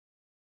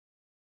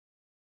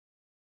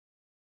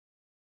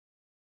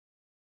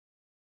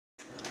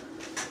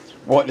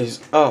What is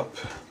up?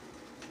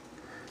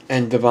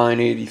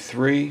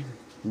 n.devine83,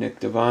 Nick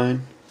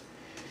Devine.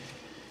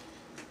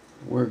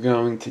 We're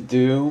going to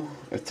do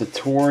a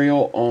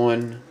tutorial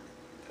on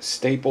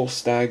staple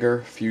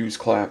stagger fuse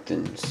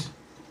claptons,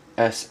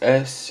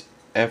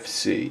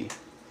 SSFC.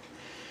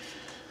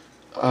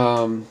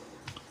 I'm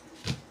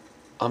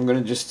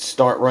going to just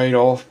start right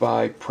off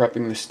by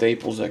prepping the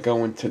staples that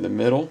go into the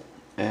middle,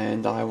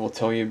 and I will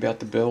tell you about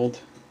the build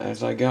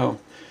as I go.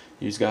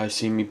 You guys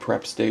seen me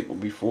prep staple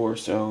before,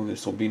 so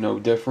this will be no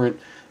different.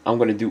 I'm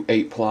going to do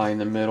 8 ply in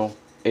the middle,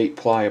 8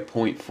 ply of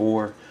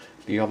 0.4.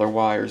 The other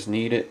wires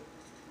needed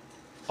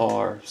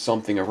are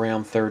something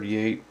around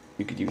 38.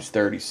 You could use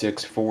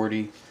 36,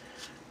 40,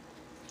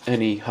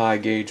 any high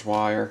gauge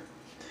wire,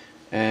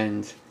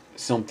 and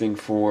something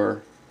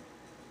for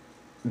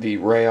the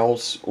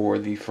rails or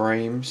the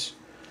frames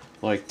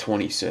like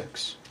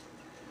 26,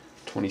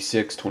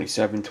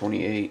 27,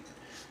 28.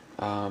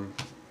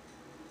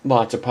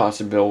 Lots of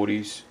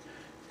possibilities.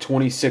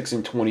 26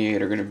 and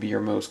 28 are going to be your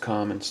most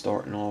common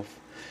starting off,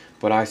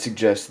 but I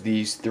suggest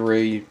these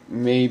three,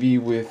 maybe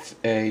with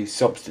a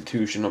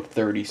substitution of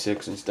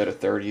 36 instead of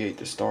 38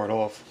 to start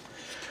off.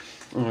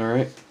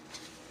 Alright,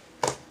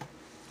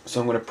 so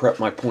I'm going to prep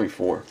my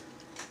 0.4.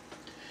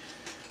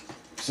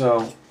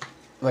 So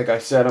like I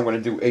said, I'm going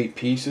to do 8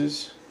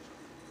 pieces,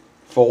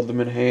 fold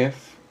them in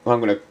half. I'm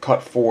going to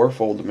cut 4,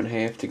 fold them in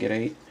half to get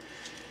 8.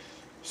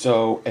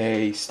 So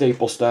a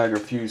staple stagger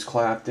fuse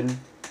clapton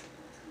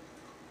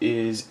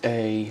is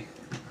a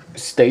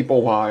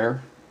staple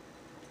wire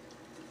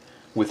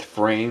with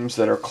frames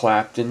that are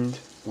claptoned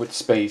with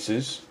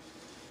spaces,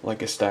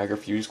 like a stagger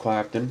fuse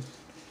clapton,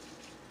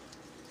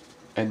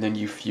 and then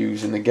you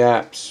fuse in the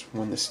gaps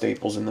when the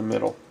staple's in the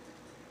middle.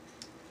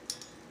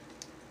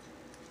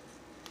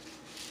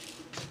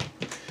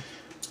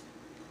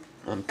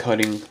 I'm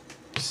cutting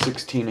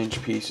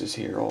 16-inch pieces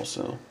here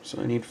also,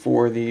 so I need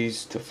 4 of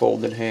these to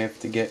fold in half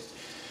to get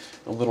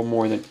a little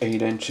more than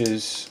 8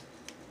 inches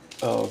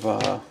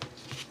of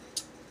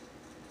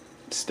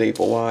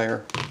staple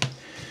wire.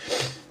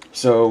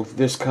 So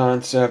this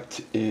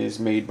concept is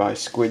made by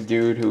Squid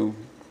Dude, who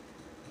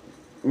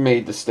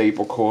made the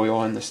staple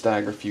coil and the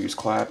stagger fuse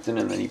clapton,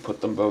 and then he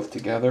put them both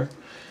together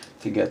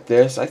to get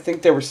this. I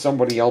think there was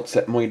somebody else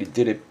that might have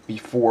did it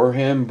before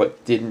him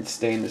but didn't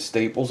stain the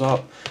staples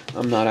up.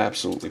 I'm not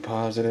absolutely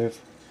positive,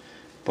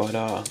 but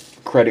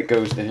credit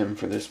goes to him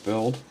for this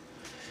build.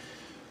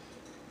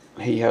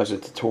 He has a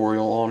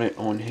tutorial on it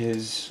on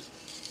his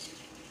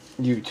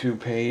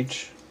YouTube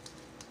page,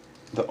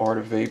 The Art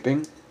of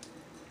Vaping.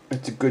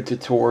 It's a good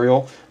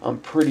tutorial. I'm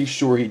pretty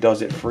sure he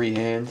does it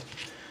freehand.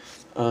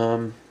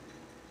 I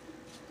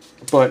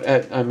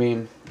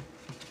mean,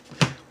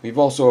 we've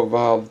also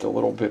evolved a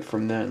little bit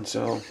from then,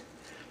 so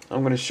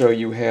I'm going to show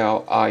you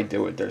how I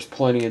do it. There's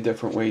plenty of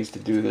different ways to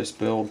do this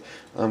build.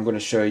 I'm going to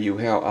show you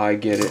how I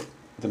get it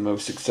the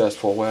most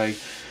successful way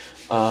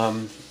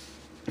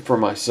for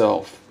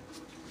myself.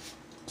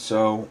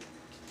 So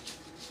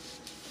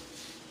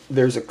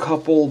there's a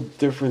couple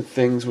different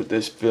things with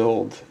this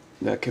build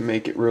that can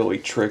make it really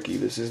tricky.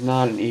 This is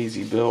not an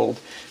easy build.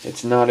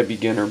 It's not a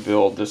beginner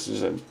build. This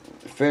is a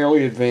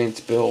fairly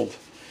advanced build,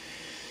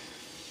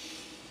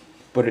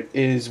 but it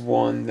is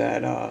one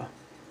that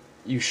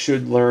you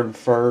should learn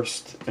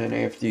first, and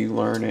after you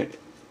learn it,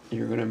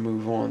 you're going to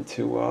move on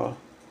to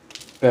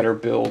better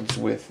builds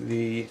with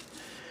the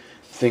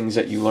things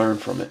that you learn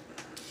from it.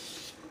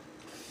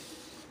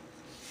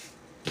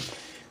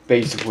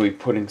 Basically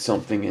putting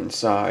something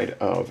inside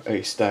of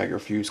a stagger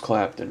fuse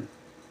clapton.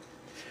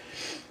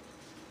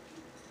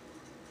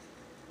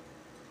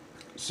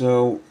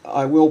 So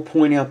I will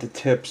point out the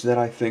tips that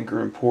I think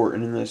are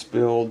important in this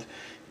build.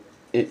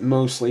 It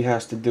mostly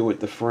has to do with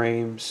the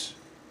frames.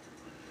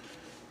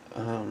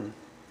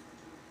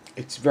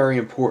 It's very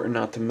important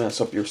not to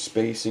mess up your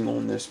spacing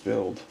on this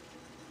build.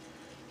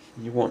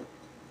 You want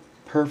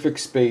perfect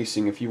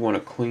spacing if you want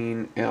a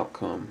clean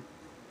outcome.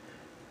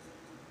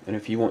 And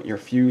if you want your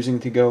fusing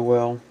to go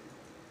well,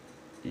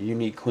 you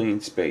need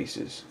clean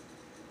spaces.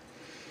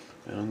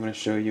 And I'm going to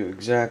show you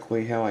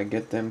exactly how I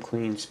get them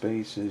clean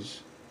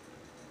spaces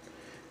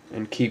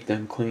and keep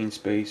them clean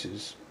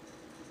spaces.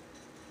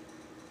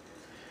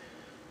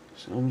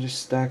 So I'm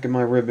just stacking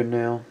my ribbon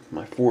now,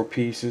 my 4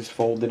 pieces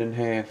folded in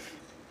half,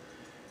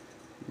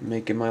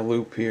 making my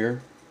loop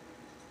here.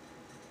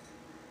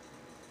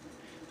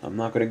 I'm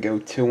not going to go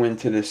too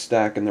into this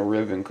stacking the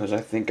ribbon because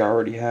I think I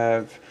already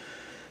have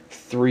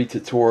 3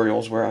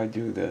 tutorials where I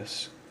do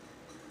this.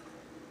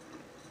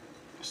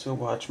 So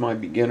watch my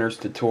beginners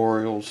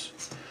tutorials,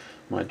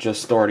 my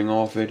just starting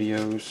off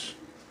videos,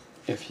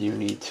 if you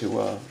need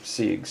to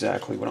see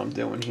exactly what I'm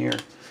doing here.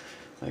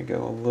 I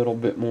go a little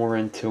bit more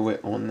into it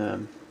on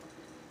them.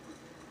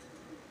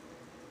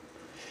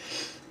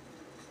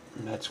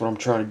 And that's what I'm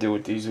trying to do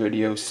with these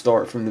videos.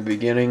 Start from the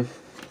beginning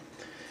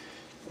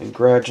and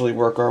gradually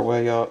work our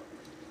way up.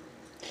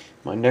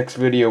 My next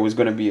video was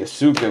going to be a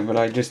Suka, but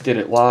I just did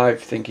it live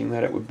thinking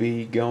that it would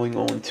be going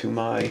on to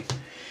my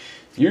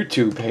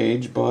YouTube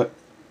page, but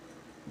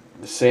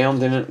the sound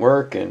didn't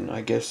work, and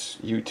I guess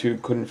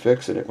YouTube couldn't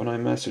fix it when I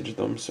messaged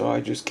them, so I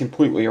just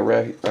completely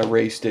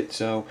erased it.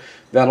 So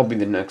that'll be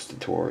the next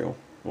tutorial.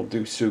 We'll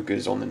do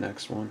Sukas on the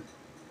next one.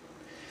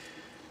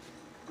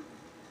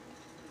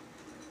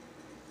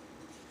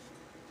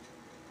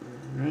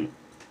 Alright.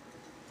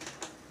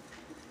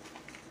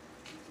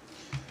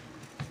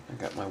 I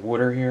got my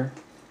water here.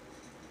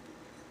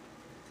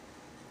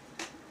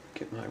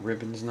 Get my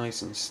ribbons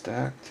nice and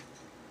stacked.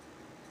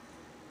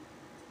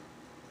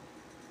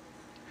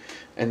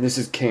 And this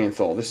is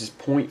Canthol. This is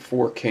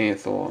 0.4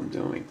 Canthol I'm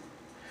doing.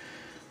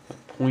 A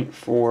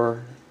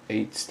 0.4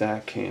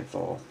 8-stack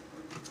Canthol.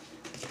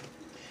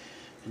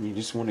 And you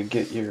just want to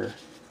get your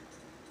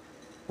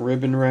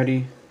ribbon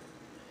ready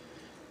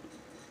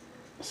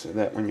so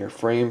that when your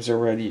frames are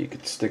ready, you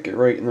can stick it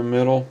right in the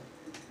middle.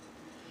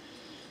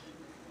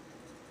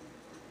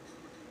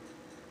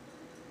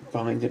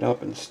 Bind it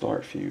up and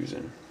start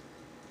fusing.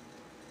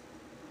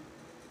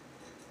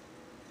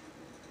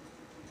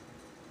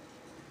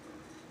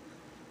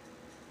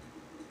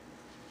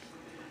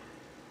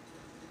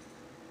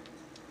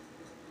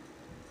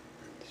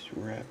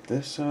 Wrap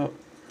this up,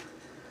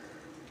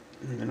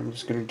 and then I'm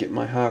just going to get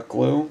my hot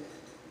glue.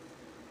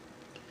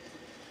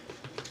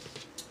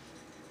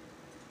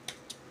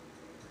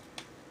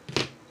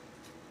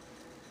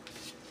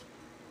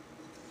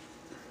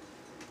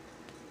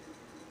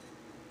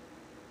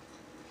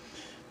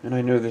 And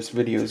I know this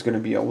video is going to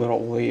be a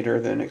little later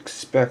than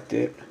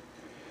expected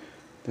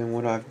than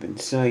what I've been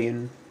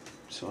saying,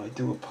 so I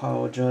do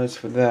apologize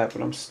for that,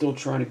 but I'm still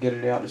trying to get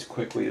it out as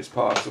quickly as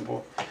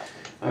possible.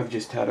 I've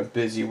just had a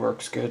busy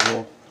work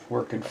schedule,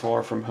 working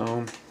far from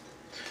home,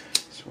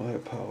 so I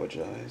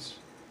apologize.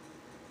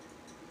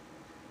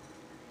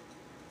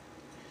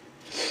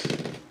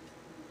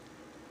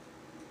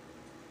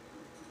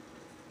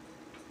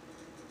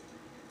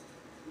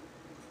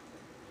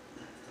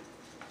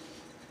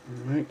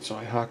 Alright, so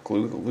I hot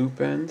glue the loop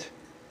end.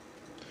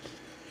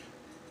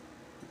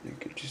 You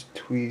can just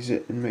tweeze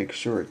it and make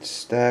sure it's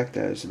stacked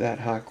as that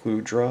hot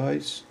glue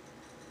dries.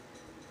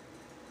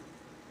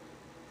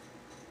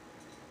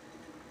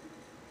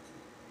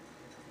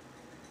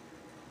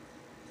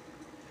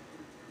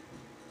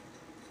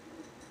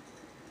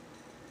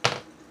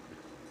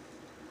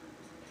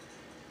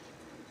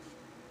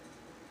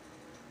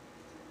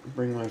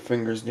 Bring my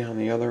fingers down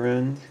the other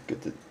end,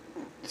 get the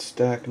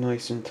stack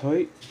nice and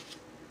tight.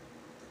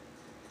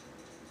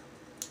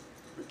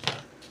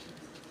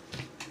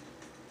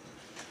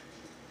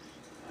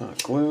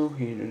 Hot glue,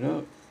 heat it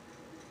up.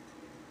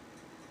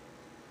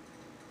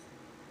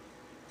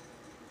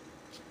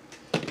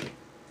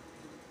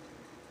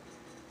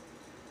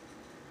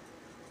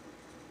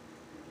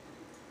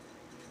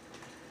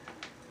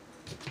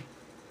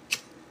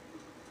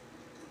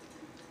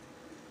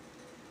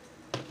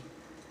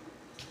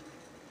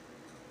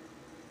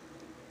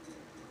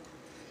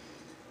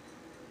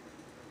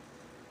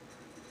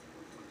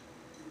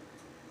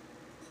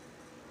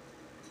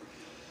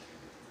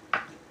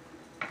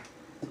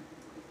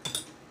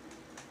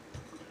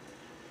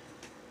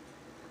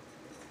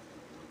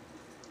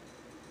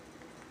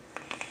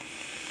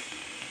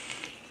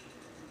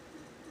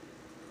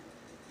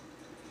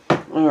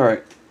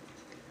 Alright,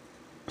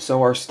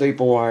 so our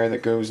staple wire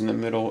that goes in the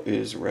middle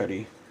is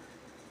ready.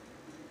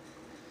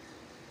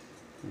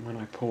 And when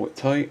I pull it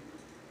tight,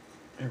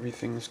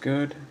 everything's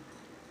good.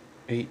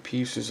 8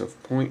 pieces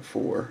of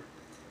 0.4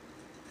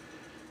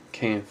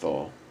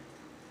 Canthol.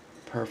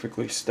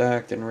 Perfectly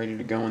stacked and ready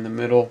to go in the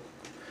middle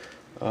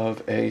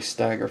of a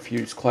stagger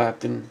fuse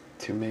clapton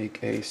to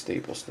make a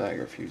staple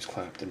stagger fuse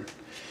clapton.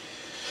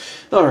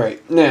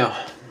 Alright, now,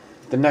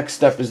 the next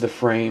step is the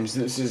frames.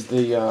 This is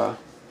the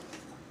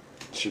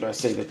should I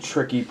say the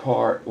tricky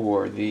part,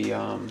 or the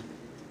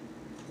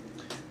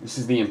this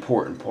is the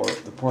important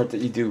part, the part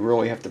that you do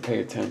really have to pay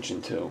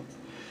attention to.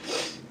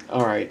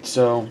 Alright,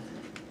 so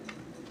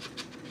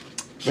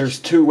there's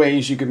 2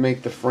 ways you could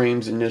make the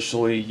frames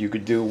initially. You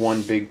could do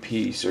one big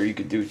piece, or you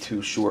could do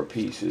 2 short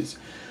pieces.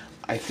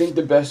 I think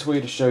the best way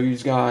to show you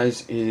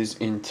guys is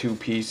in 2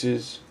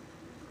 pieces,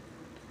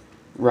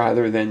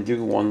 rather than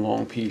do one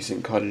long piece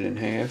and cut it in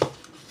half.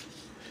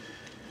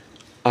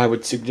 I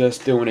would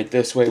suggest doing it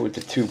this way with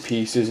the 2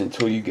 pieces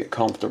until you get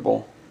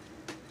comfortable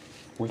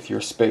with your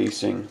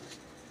spacing.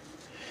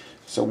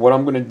 So what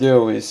I'm going to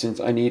do is, since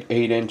I need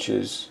 8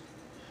 inches,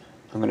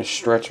 I'm going to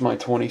stretch my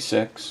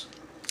 26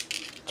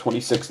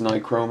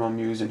 nichrome I'm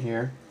using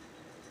here.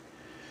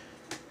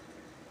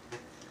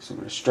 So I'm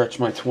going to stretch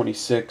my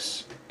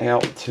 26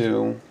 out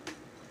to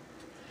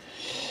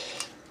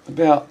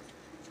about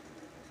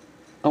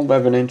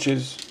 11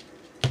 inches.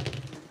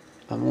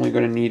 I'm only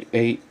going to need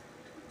 8.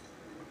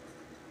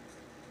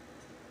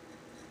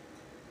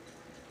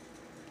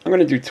 I'm going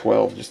to do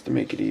 12 just to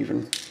make it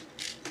even.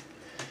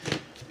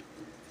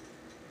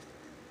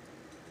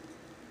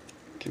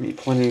 Give me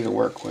plenty to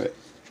work with.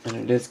 And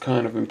it is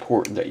kind of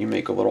important that you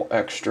make a little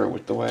extra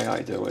with the way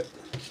I do it.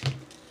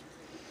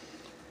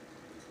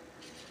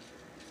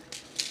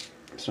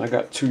 So I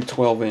got 2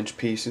 12-inch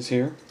pieces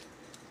here.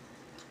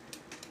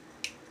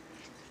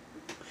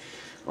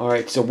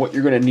 Alright, so what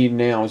you're going to need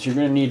now is you're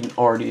going to need an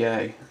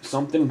RDA.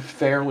 Something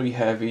fairly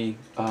heavy.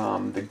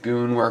 The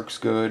Goon works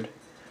good.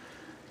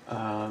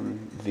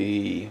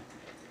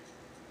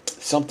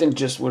 Something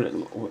just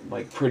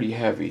like pretty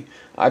heavy.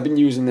 I've been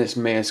using this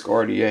Mask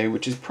RDA,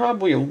 which is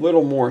probably a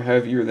little more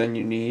heavier than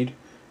you need,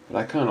 but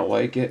I kind of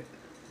like it,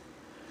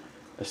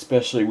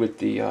 especially with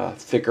the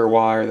thicker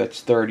wire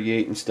that's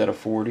 38 instead of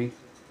 40.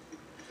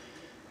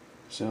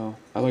 So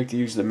I like to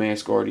use the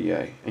Mask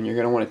RDA, and you're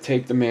going to want to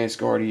take the Mask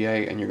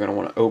RDA and you're going to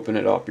want to open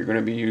it up. You're going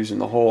to be using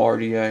the whole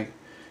RDA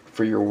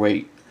for your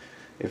weight.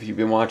 If you've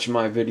been watching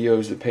my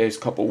videos the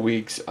past couple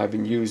weeks, I've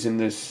been using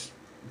this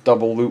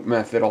double loop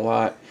method a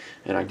lot,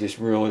 and I just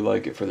really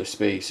like it for the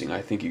spacing.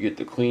 I think you get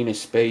the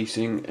cleanest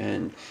spacing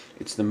and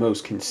it's the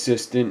most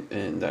consistent,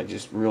 and I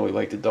just really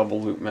like the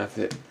double loop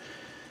method.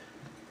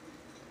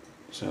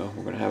 So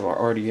we're going to have our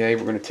RDA.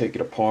 We're going to take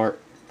it apart,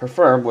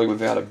 preferably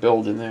without a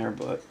build in there,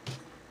 but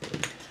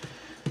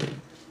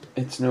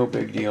it's no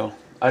big deal.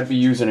 I'd be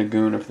using a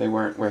Goon if they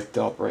weren't wrecked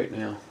up right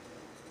now.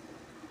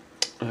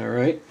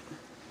 Alright,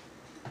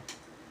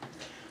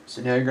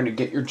 so now you're going to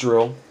get your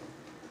drill.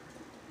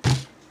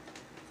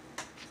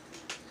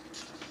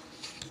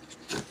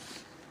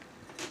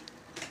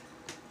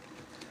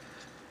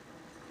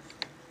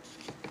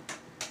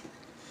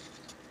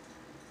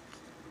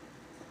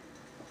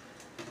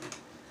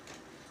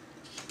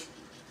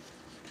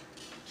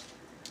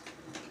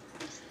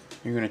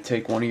 You're going to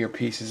take one of your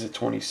pieces of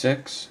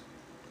 26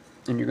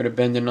 and you're going to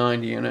bend a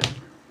 90 in it.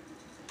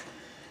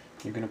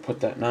 You're going to put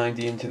that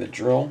 90 into the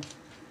drill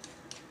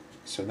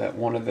so that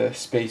one of the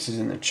spaces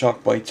in the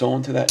chuck bites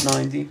onto that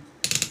 90.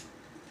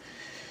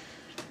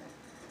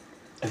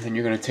 And then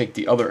you're going to take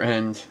the other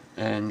end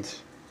and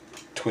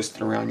twist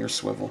it around your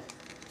swivel.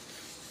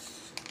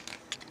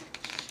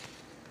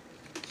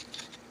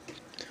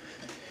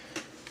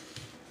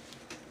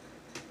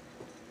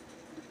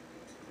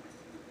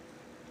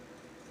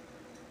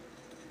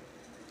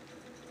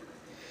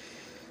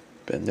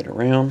 Bend it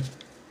around,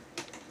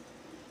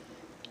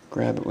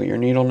 grab it with your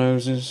needle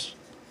noses,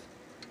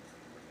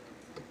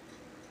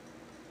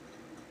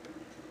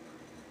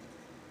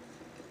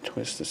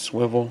 twist the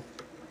swivel,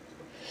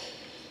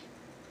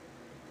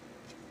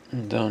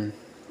 and done.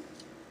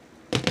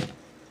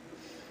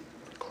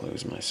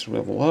 Close my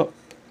swivel up.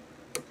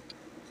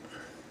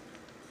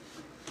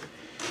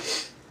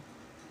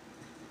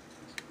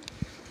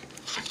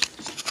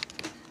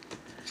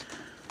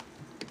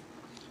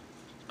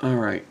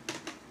 Alright.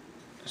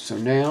 So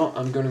now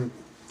I'm going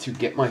to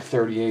get my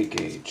 38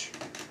 gauge.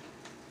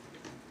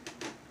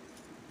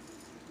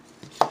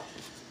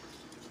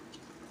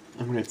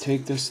 I'm going to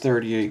take this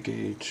 38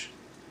 gauge.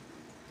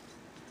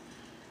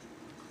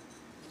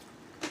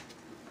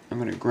 I'm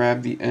going to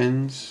grab the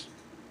ends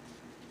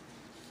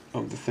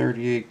of the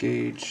 38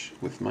 gauge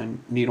with my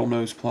needle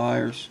nose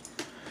pliers.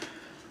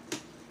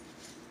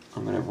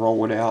 I'm going to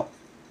roll it out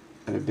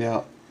at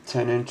about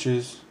 10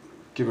 inches.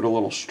 Give it a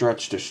little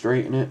stretch to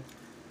straighten it.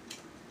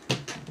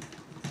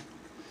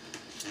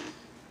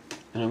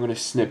 And I'm going to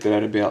snip it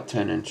at about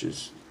 10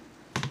 inches.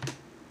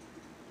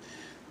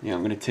 Now I'm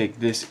going to take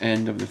this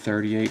end of the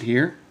 38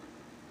 here,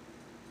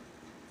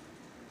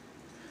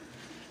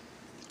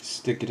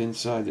 stick it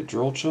inside the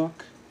drill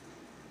chuck,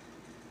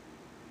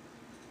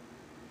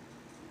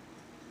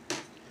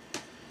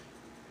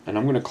 and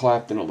I'm going to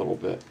clapton a little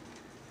bit.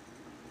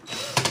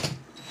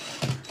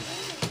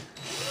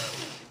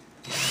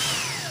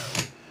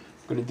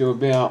 I'm going to do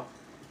about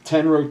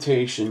 10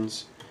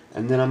 rotations,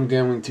 and then I'm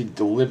going to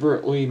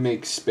deliberately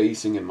make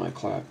spacing in my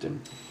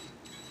clapton.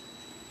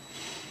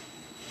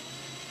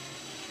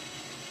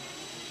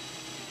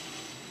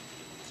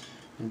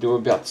 And do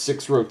about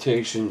 6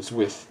 rotations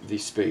with the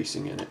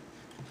spacing in it.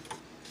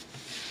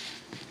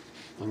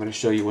 I'm going to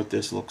show you what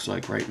this looks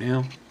like right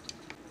now.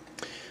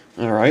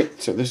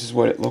 Alright, so this is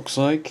what it looks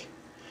like.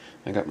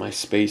 I got my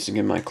spacing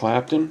in my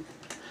clapton.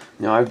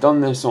 Now I've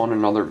done this on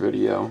another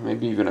video,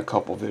 maybe even a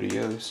couple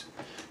videos,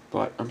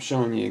 but I'm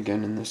showing you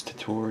again in this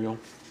tutorial.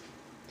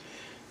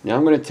 Now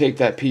I'm going to take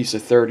that piece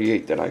of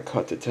 38 that I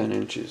cut to 10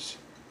 inches.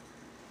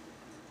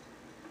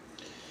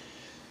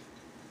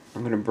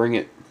 I'm going to bring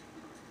it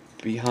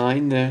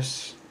behind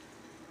this.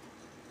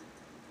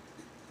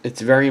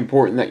 It's very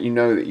important that you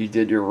know that you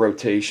did your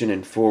rotation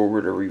in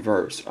forward or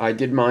reverse. I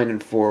did mine in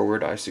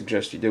forward. I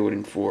suggest you do it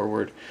in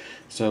forward.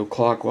 So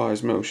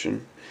clockwise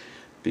motion,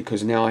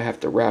 because now I have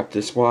to wrap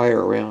this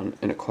wire around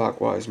in a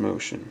clockwise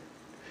motion.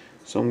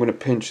 So I'm going to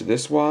pinch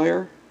this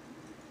wire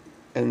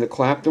and the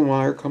clapton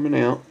wire coming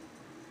out.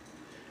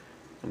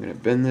 I'm going to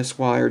bend this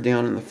wire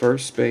down in the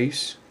first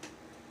space.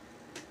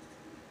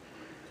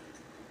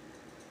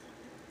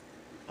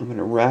 I'm going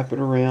to wrap it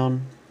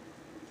around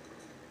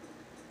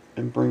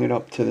and bring it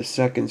up to the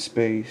second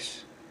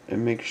space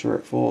and make sure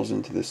it falls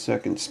into the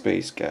second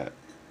space gap.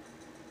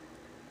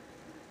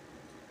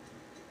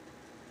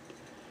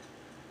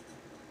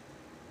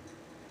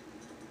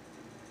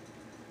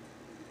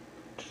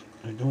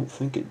 I don't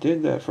think it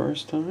did that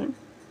first time.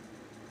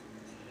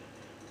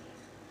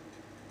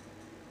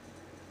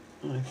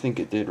 I think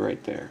it did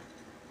right there.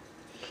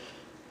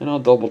 And I'll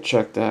double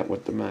check that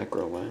with the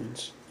macro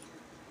lens.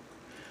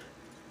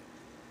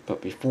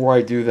 But before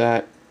I do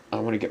that, I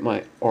want to get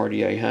my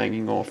RDA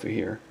hanging off of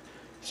here.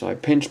 So I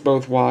pinch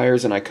both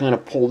wires and I kind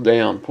of pull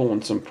down,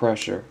 pulling some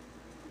pressure.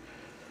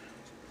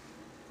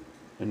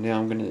 And now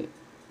I'm going to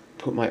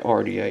put my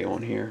RDA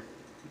on here.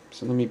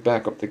 So let me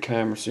back up the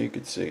camera so you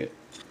can see it.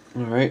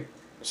 Alright,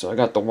 so I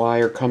got the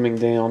wire coming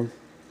down.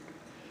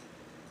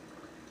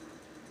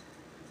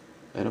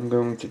 And I'm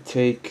going to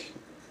take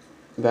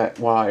that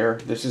wire.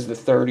 This is the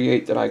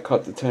 38 that I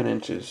cut to 10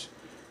 inches.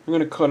 I'm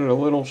going to cut it a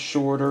little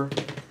shorter.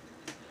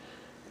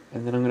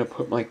 And then I'm going to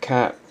put my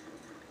cap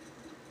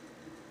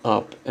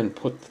up and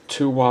put the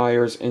 2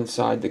 wires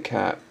inside the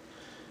cap,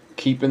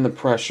 keeping the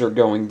pressure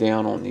going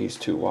down on these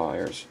 2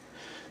 wires.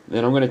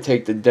 Then I'm going to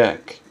take the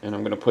deck and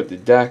I'm going to put the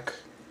deck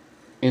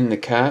in the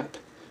cap,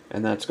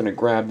 and that's going to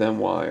grab them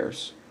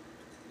wires.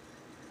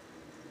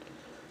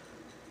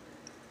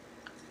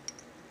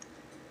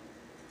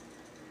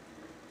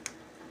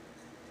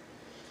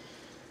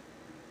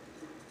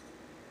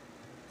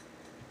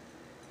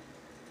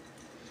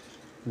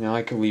 Now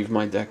I can leave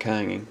my deck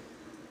hanging.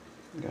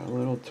 Got a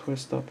little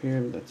twist up here,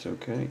 but that's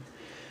okay.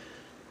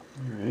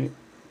 Alright.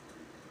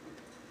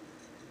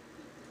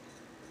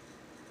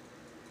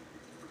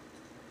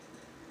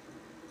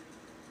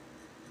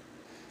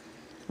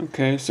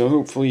 Okay, so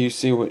hopefully you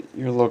see what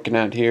you're looking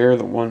at here.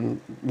 The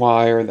one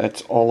wire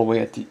that's all the way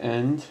at the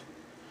end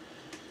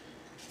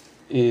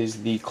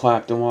is the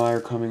clapton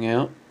wire coming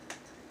out.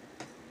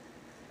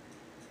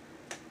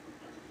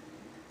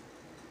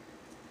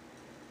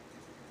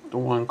 The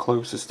one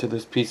closest to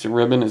this piece of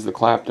ribbon is the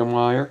clapton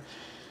wire,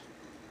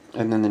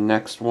 and then the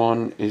next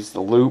one is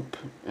the loop,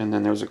 and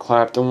then there's a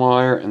clapton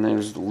wire, and then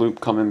there's the loop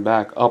coming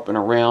back up and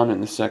around in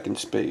the second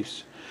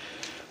space.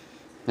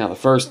 Now the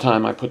first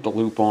time I put the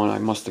loop on, I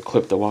must have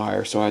clipped the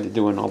wire, so I had to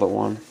do another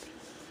one.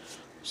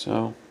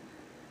 So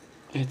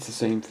it's the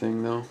same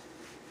thing though.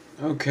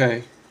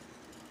 Okay.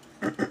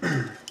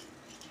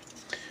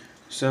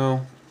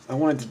 So I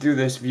wanted to do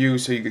this view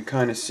so you could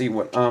kind of see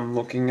what I'm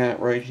looking at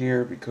right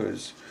here,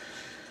 because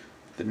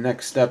the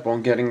next step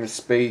on getting the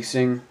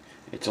spacing,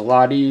 it's a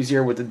lot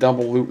easier with the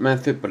double loop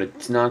method, but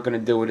it's not going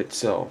to do it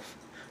itself.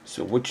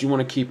 So what you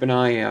want to keep an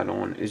eye out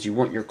on is you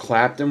want your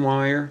clapton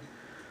wire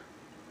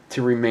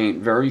to remain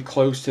very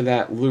close to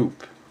that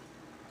loop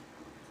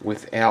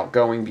without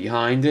going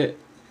behind it,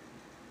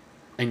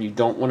 and you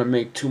don't want to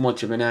make too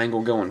much of an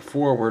angle going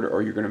forward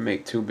or you're going to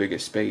make too big a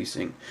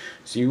spacing.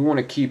 So you want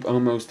to keep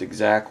almost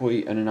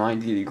exactly at a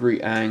 90-degree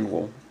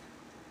angle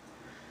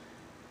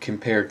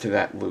compared to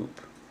that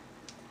loop.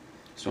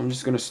 So I'm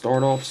just going to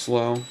start off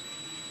slow.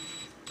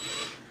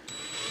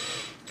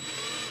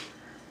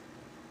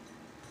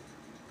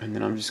 And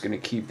then I'm just going to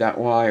keep that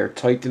wire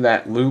tight to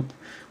that loop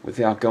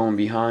without going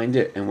behind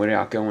it and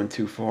without going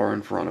too far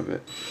in front of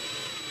it.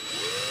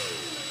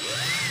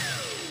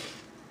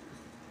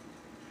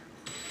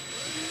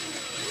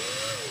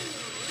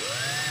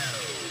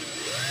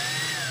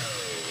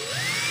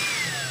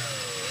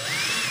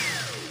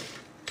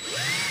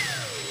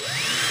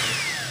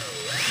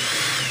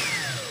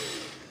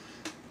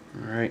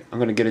 Alright, I'm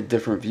going to get a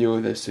different view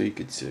of this so you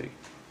can see.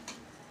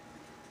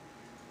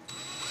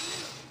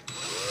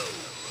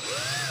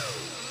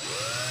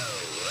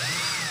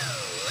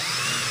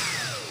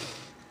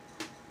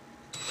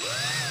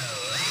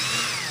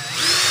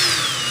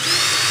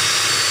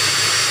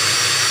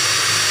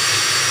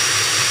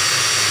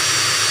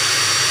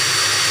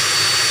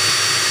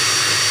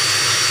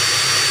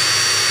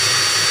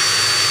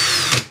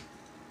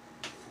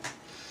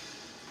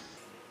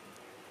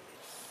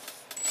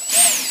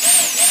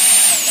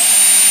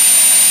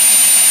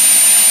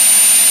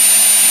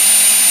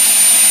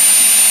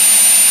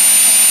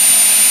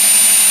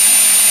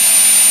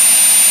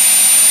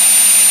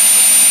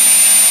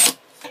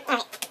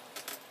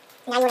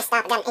 Now you want to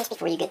stop about an inch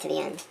before you get to the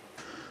end.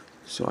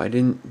 So I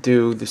didn't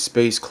do the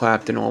space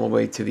clapton all the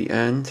way to the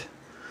end.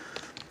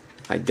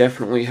 I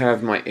definitely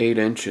have my 8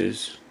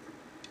 inches,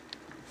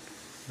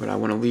 but I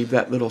want to leave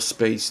that little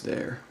space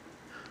there,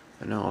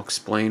 and I'll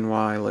explain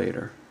why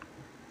later.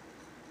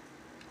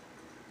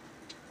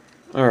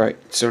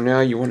 Alright, so now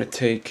you want to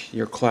take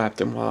your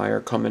clapton wire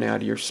coming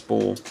out of your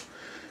spool,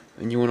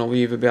 and you want to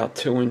leave about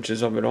 2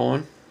 inches of it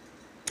on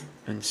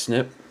and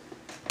snip.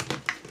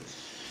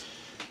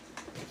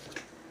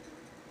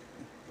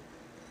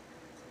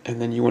 And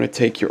then you want to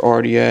take your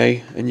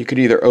RDA, and you could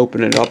either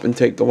open it up and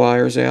take the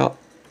wires out,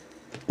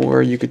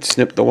 or you could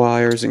snip the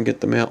wires and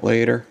get them out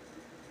later.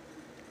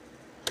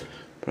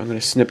 But I'm going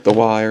to snip the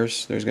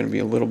wires. There's going to be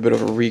a little bit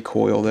of a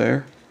recoil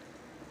there.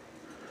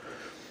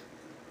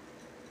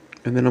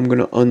 And then I'm going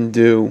to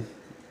undo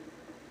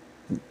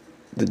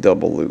the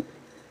double loop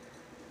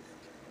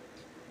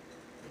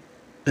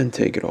and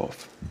take it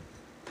off.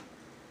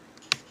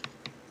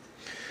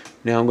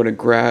 Now I'm going to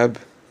grab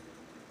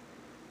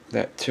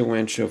that 2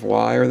 inch of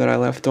wire that I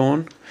left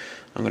on.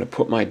 I'm going to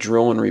put my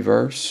drill in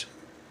reverse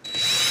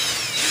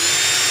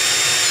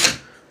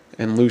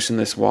and loosen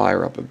this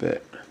wire up a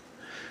bit.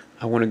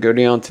 I want to go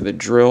down to the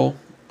drill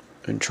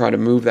and try to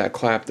move that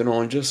clapton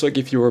on just like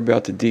if you were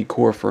about to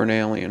decore for an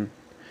alien,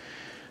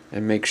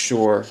 and make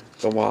sure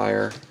the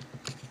wire,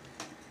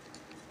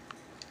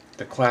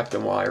 the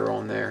clapton wire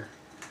on there,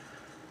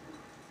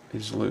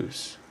 is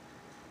loose.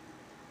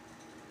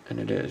 And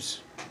it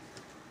is.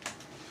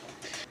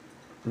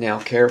 Now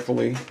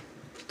carefully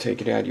take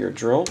it out of your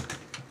drill.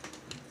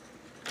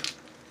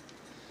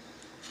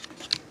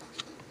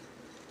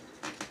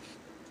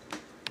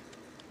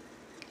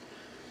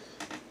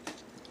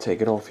 Take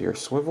it off your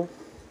swivel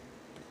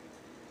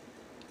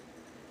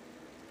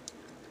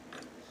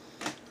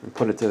and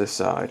put it to the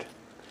side.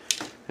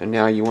 And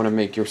now you want to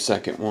make your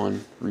second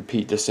one.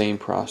 Repeat the same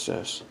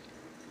process.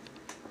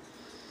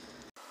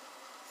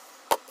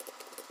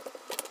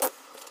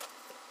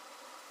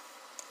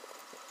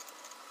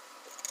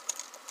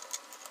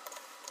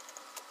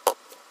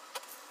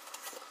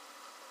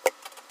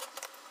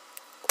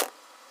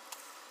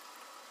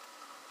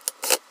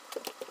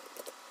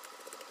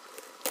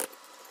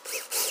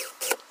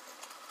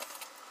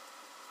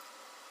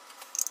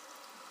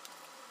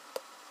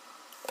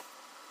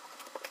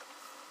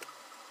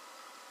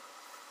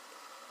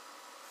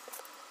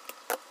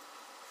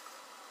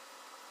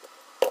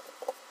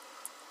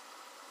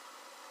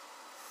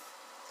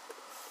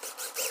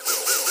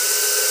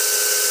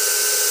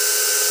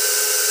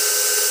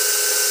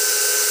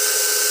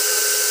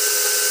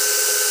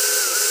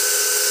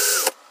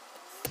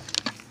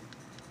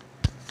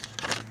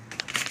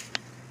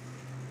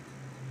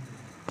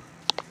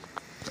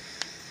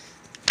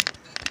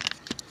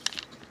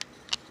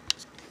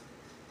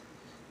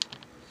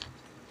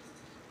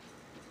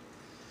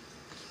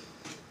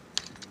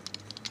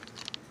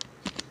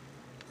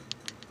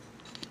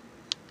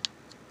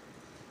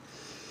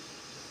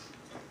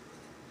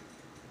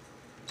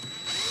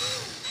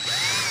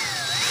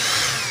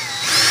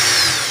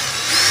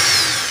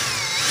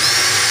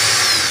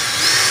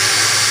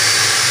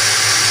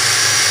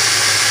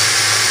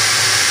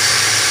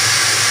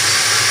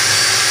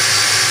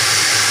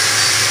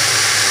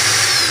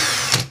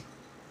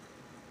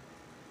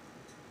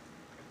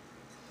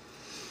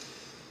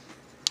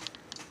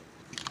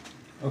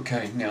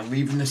 Okay, now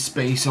leaving the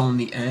space on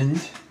the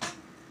end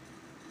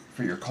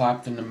for your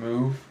clapton to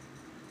move,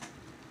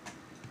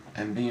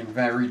 and being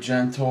very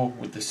gentle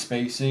with the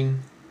spacing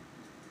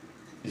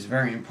is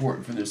very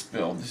important for this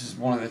build. This is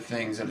one of the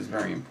things that is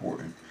very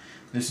important.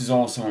 This is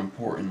also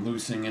important.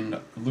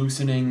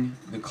 Loosening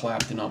the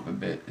clapton up a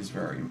bit is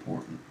very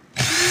important.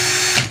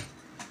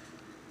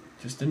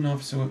 Just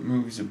enough so it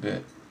moves a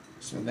bit,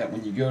 so that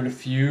when you go to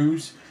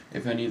fuse,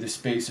 if any of the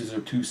spaces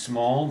are too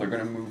small, they're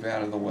going to move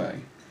out of the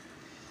way.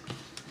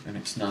 And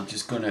it's not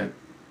just going to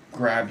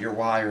grab your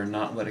wire and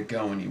not let it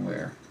go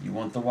anywhere. You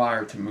want the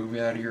wire to move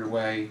out of your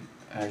way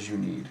as you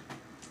need.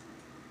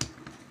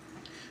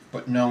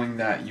 But knowing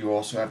that, you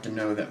also have to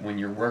know that when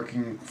you're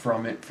working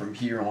from it from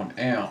here on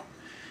out,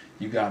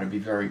 you got to be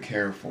very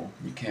careful.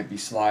 You can't be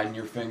sliding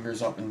your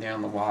fingers up and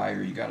down the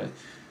wire. You got to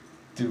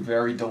do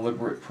very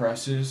deliberate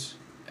presses,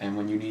 and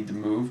when you need to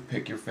move,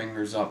 pick your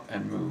fingers up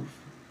and move.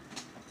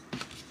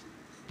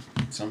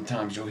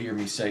 Sometimes you'll hear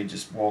me say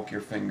just walk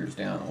your fingers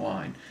down the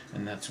line,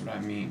 and that's what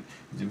I mean.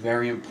 It's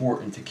very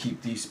important to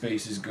keep these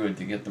spaces good,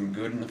 to get them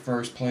good in the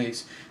first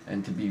place,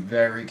 and to be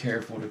very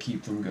careful to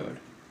keep them good.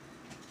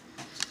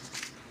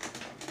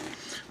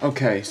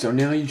 Okay, so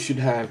now you should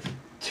have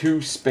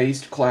two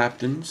spaced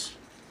claptons,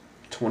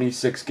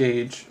 26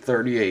 gauge,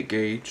 38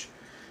 gauge,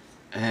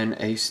 and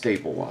a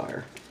staple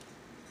wire,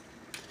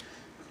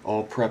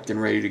 all prepped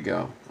and ready to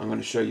go. I'm going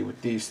to show you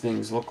what these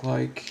things look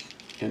like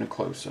in a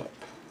close-up.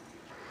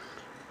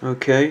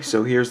 Okay,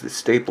 so here's the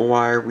staple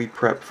wire we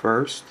prepped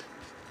first.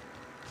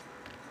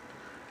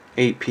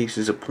 8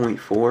 pieces of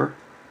 0.4,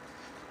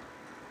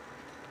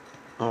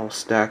 all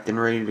stacked and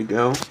ready to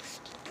go.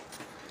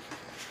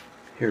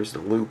 Here's the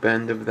loop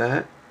end of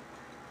that.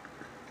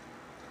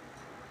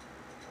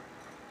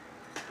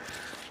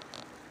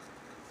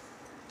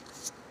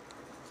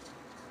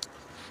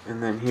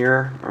 And then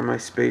here are my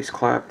space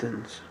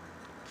claptons.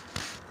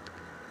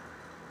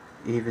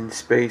 Even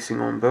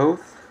spacing on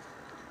both.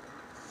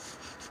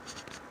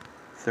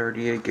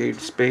 38 gauge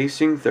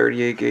spacing,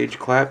 38 gauge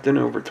clapton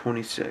over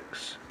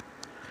 26.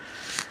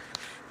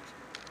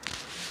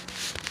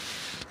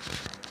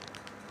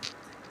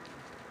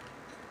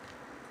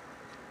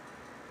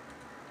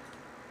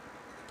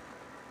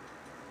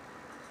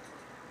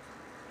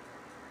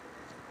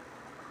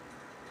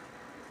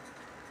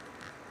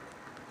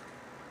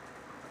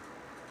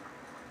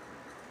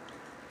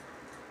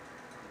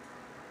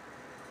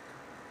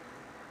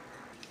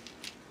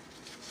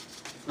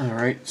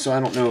 Alright, so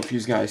I don't know if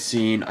you guys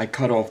seen, I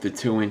cut off the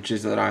 2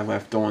 inches that I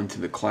left on to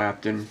the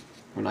clapton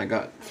when I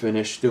got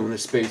finished doing the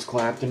space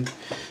clapton.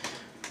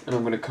 And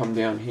I'm going to come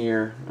down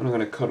here, and I'm going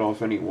to cut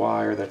off any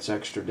wire that's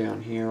extra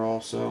down here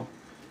also.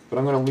 But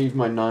I'm going to leave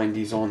my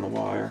 90s on the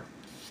wire.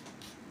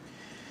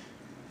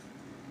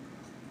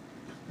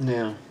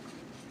 Now,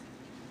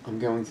 I'm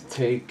going to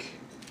take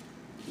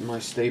my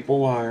staple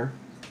wire,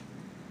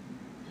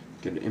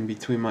 get it in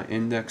between my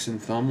index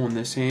and thumb on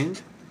this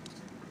hand,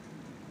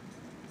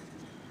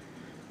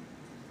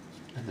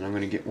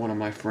 going to get one of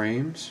my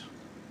frames.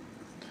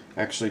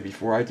 Actually,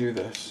 before I do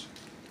this,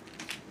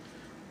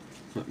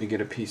 let me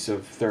get a piece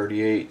of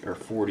 38 or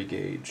 40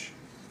 gauge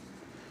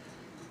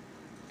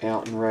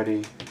out and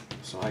ready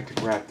so I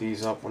can wrap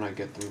these up when I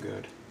get them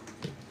good.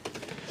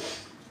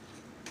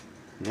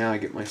 Now I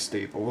get my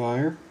staple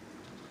wire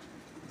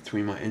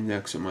between my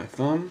index and my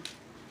thumb.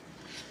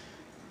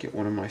 Get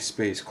one of my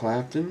space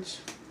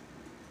claptons.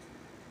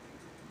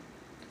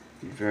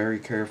 Be very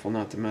careful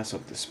not to mess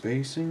up the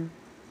spacing.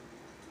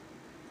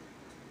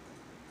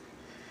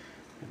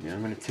 And now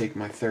I'm going to take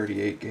my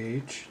 38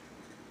 gauge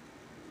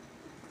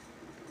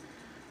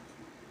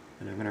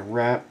and I'm going to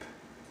wrap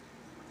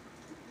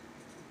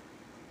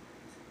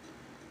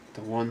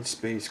the one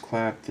space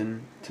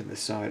clapton to the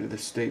side of the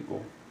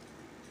staple.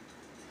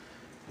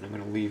 And I'm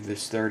going to leave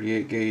this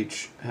 38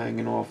 gauge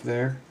hanging off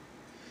there.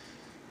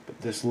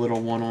 But this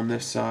little one on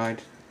this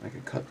side, I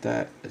can cut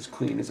that as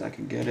clean as I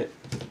can get it.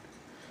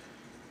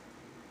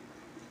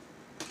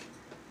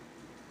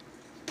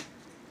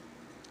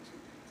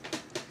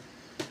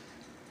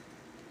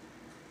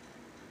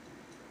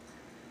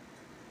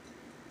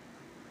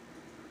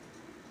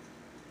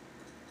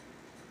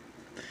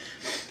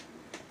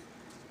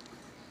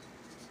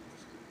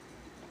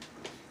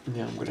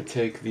 Now I'm going to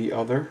take the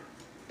other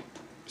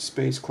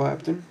space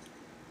clapton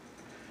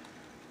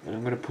and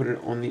I'm going to put it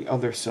on the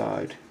other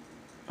side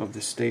of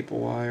the staple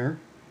wire,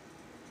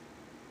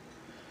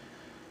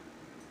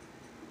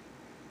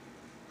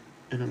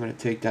 and I'm going to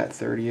take that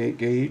 38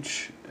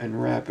 gauge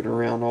and wrap it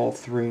around all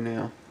three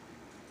now.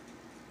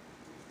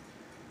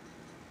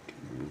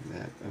 Move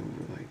that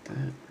over like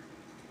that.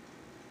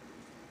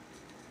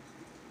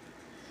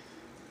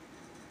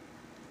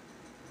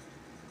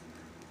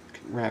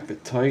 Wrap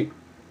it tight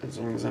as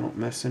long as I don't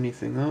mess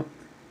anything up.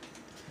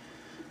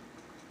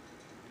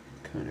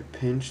 Kind of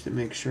pinch to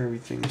make sure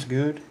everything's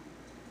good.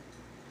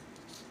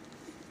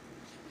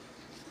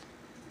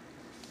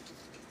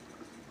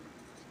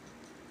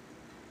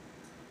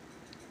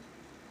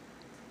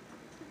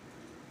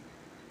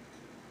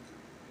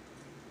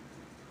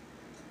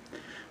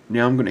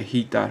 Now I'm going to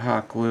heat that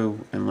hot glue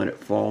and let it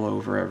fall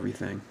over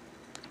everything.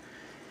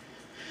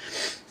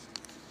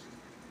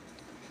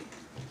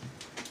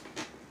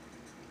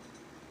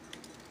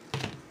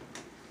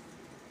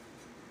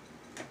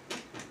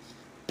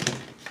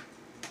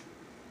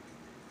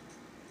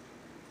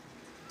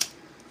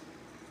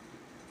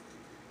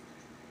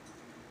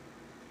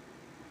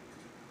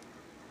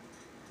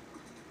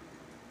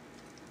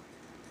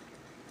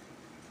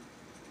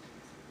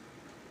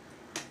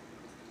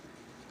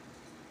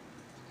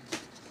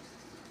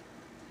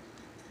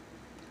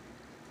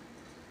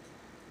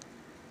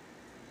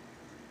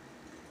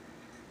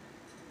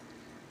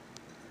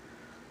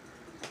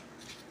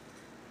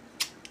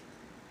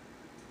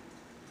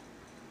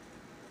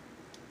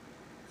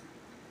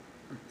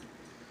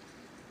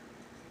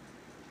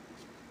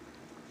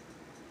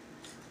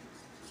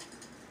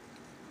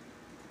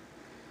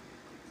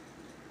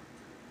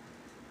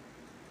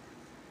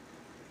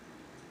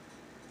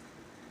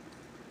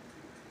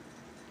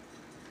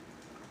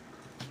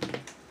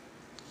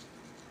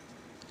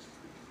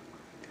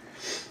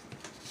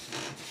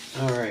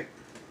 Alright.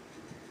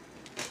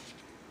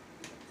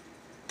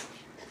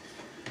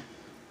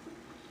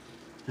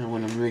 Now I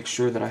want to make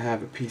sure that I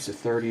have a piece of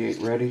 38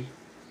 ready.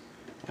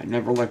 I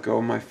never let go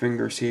of my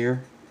fingers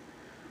here.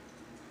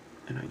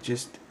 And I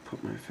just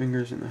put my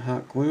fingers in the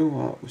hot glue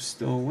while it was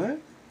still wet.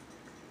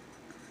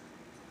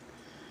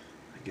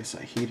 I guess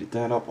I heated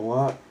that up a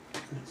lot.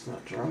 It's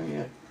not dry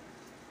yet.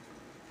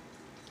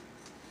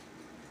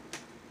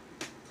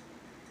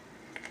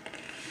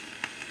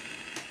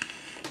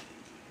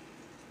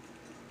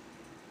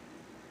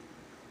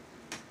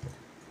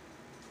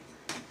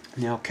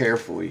 Now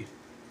carefully,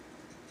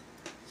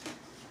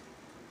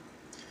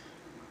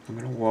 I'm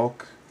going to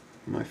walk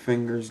my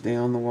fingers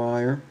down the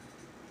wire,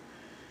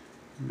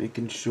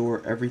 making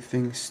sure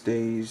everything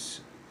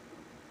stays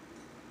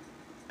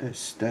as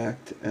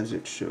stacked as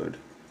it should.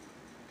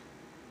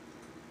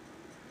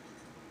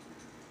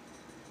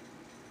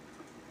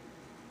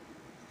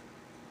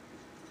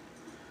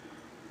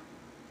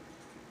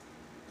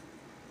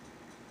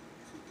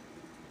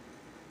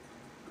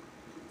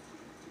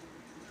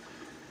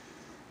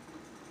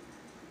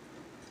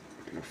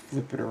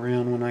 Flip it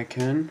around when I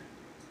can,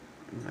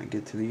 when I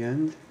get to the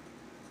end.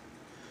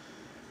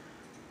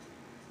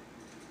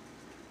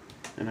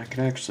 And I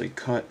can actually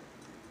cut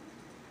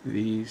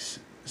these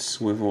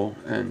swivel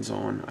ends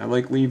on. I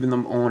like leaving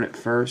them on at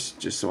first,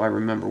 just so I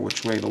remember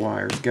which way the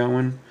wire is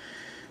going.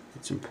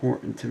 It's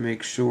important to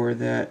make sure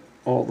that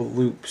all the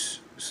loops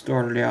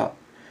started out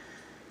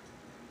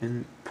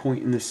and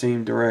point in the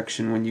same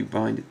direction when you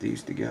bind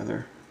these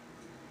together.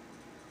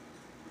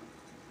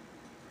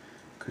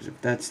 Because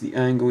if that's the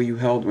angle you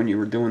held when you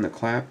were doing the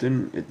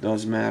clapton, it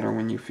does matter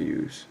when you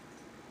fuse.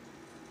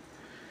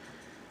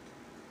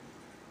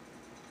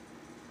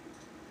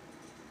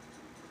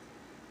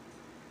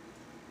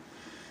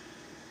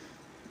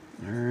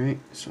 Alright,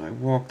 so I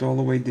walked all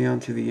the way down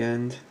to the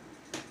end.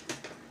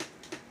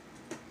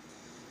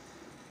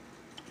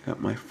 Got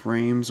my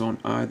frames on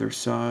either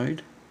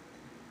side.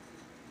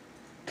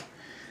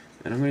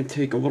 And I'm going to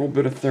take a little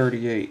bit of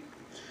 38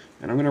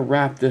 and I'm going to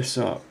wrap this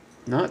up.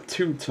 Not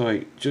too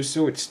tight, just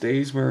so it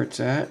stays where it's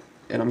at.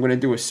 And I'm going to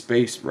do a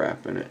space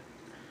wrap in it.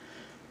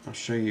 I'll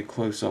show you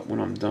close up when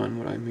I'm done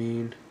what I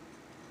mean.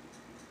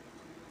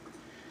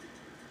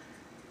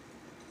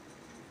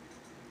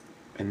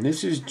 And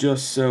this is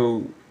just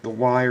so the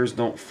wires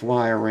don't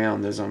fly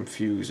around as I'm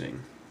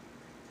fusing.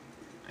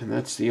 And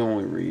that's the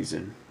only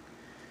reason.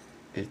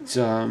 It's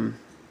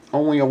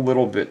only a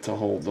little bit to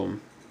hold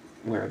them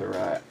where they're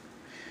at.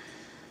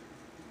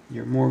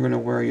 You're more going to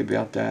worry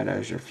about that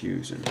as you're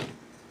fusing.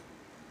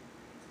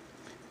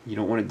 You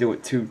don't want to do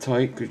it too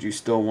tight because you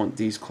still want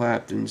these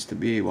claptons to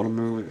be able to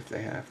move if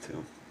they have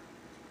to.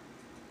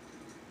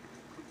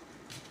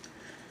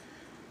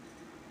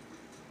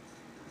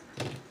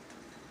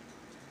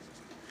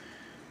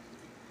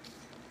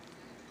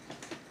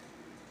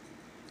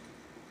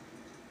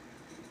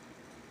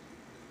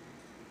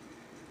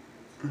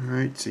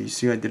 Alright, so you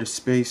see I did a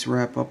space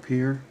wrap up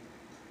here.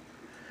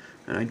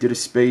 And I did a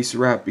space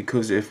wrap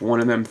because if one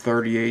of them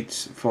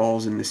 38s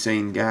falls in the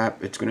same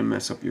gap, it's going to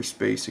mess up your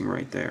spacing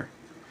right there.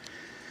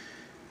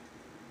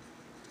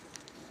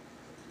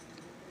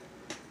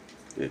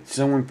 It's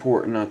so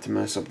important not to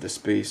mess up the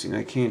spacing.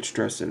 I can't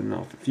stress it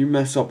enough. If you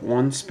mess up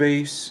one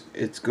space,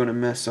 it's going to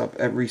mess up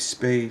every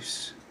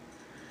space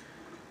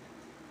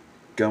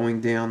going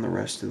down the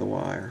rest of the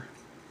wire.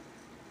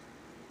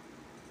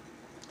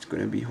 It's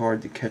going to be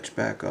hard to catch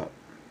back up.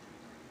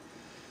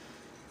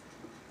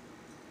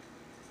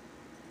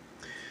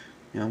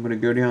 Now I'm going to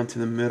go down to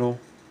the middle.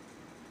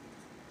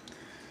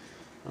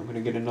 I'm going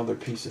to get another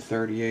piece of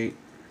 38.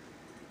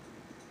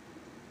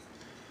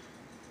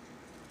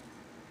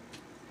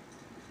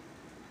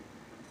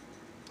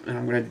 And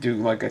I'm going to do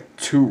like a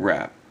 2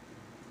 wrap.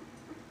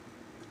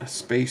 A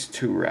space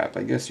 2 wrap.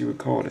 I guess you would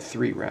call it a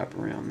 3 wrap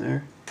around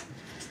there.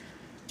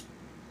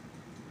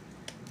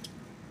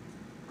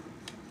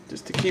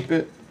 Just to keep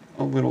it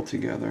a little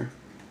together.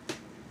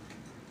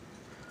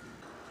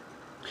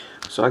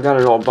 So I got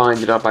it all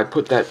binded up. I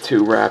put that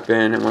 2 wrap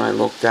in, and when I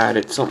looked at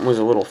it, something was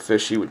a little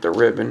fishy with the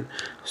ribbon.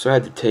 So I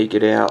had to take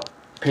it out,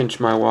 pinch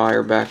my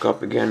wire back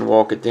up again,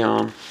 walk it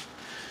down,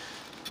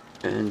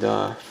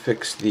 and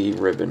fix the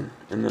ribbon.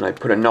 And then I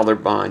put another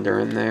binder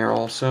in there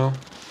also.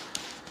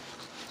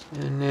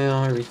 And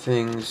now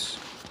everything's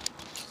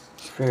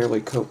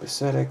fairly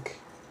copacetic.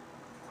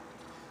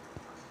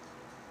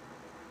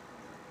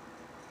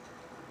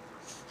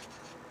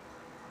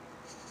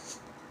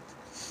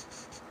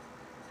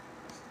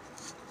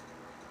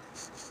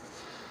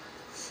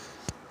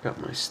 Got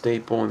my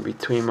staple in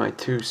between my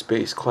 2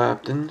 space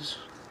claptons.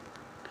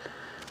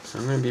 So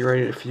I'm going to be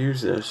ready to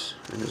fuse this.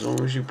 And as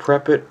long as you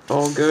prep it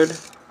all good,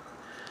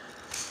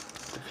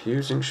 the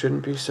fusing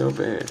shouldn't be so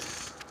bad.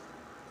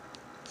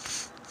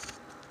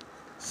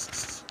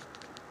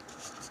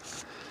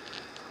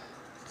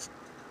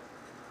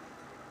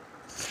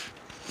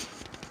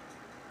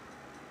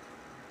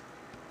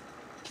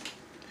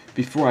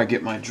 Before I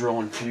get my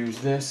drill and fuse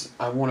this,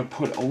 I want to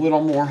put a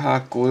little more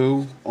hot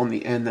glue on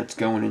the end that's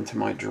going into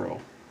my drill.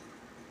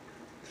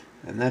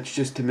 And that's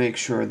just to make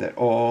sure that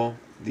all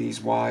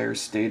these wires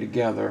stay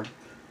together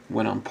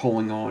when I'm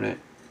pulling on it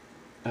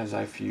as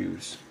I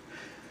fuse.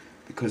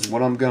 Because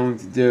what I'm going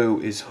to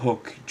do is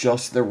hook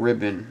just the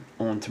ribbon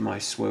onto my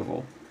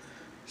swivel.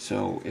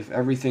 So if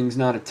everything's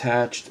not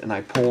attached and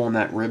I pull on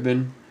that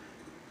ribbon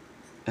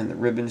and the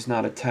ribbon's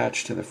not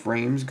attached to the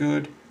frames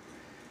good,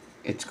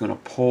 it's going to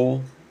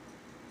pull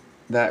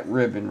that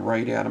ribbon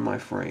right out of my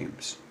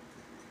frames.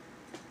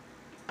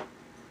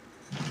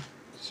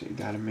 So you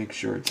got to make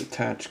sure it's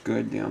attached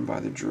good down by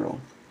the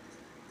drill.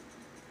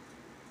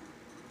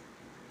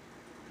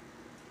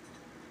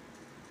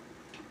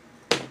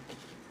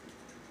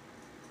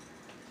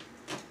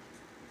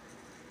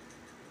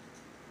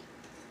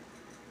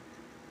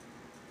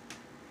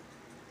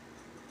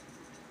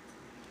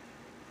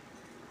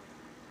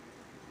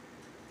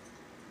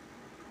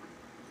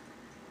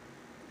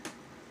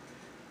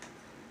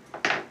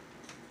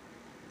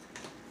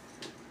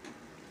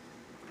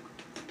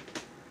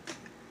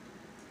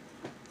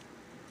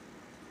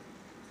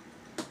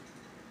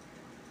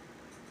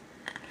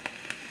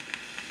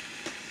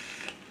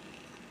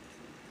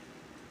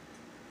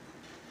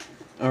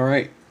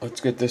 Alright,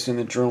 let's get this in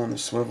the drill and the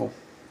swivel.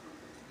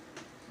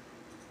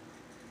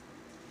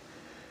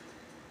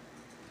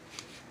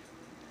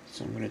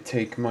 So I'm going to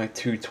take my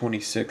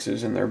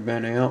 226s and they're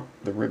bent out.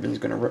 The ribbon's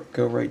going to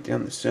go right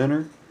down the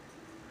center.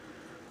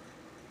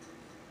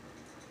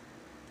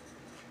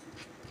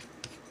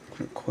 I'm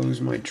going to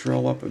close my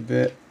drill up a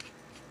bit.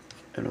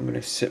 And I'm going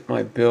to sit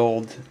my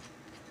build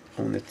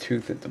on the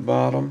tooth at the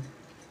bottom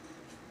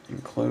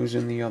and close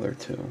in the other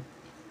 2.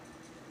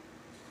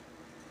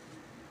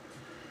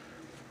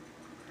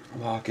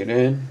 Lock it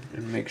in,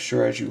 and make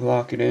sure as you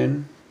lock it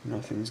in,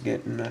 nothing's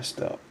getting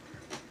messed up.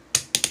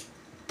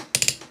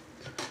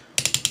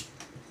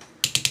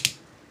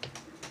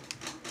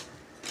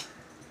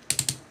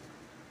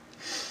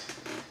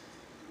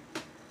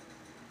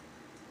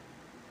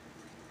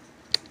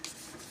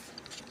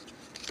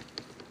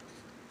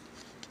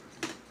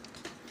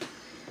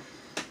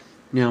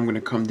 Now I'm going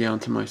to come down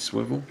to my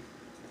swivel.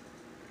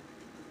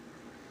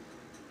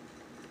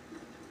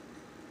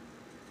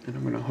 And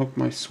I'm going to hook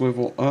my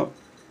swivel up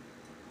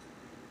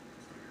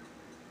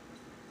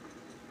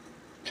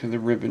to the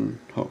ribbon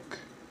hook,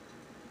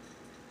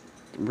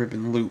 the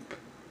ribbon loop.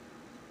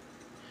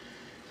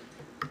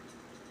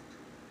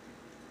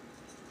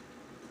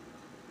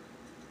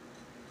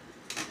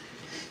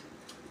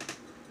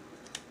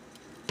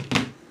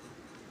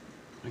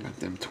 I got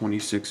them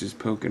 26s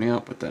poking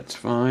out, but that's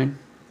fine.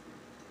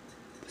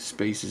 The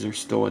spaces are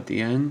still at the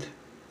end.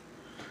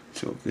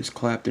 So if this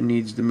clapton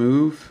needs to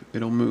move,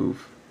 it'll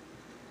move.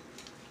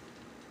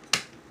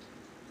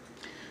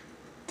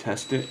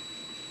 Test it.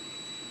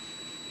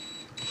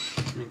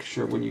 Make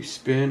sure when you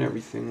spin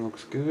everything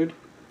looks good.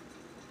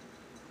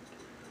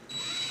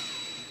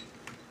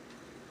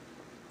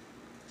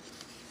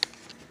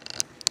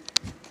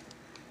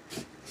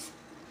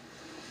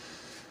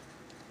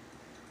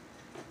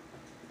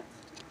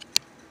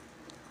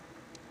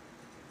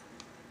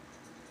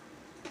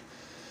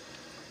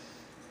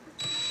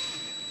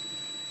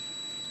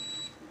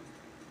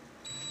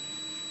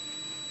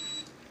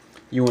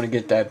 You want to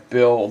get that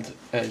build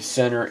as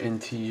center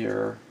into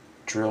your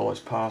drill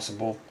as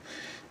possible.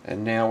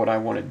 And now what I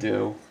want to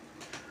do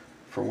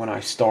for when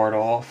I start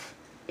off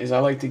is I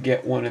like to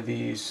get one of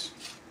these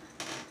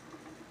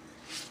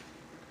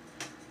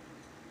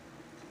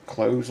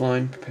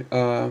clothesline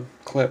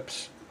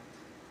clips,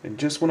 and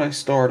just when I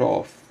start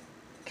off,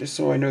 just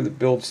so I know the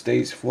build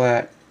stays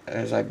flat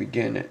as I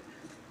begin it,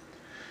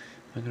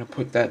 I'm going to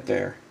put that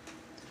there.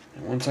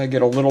 And once I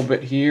get a little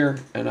bit here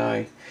and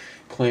I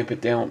clamp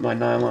it down with my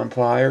nylon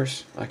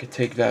pliers, I can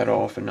take that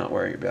off and not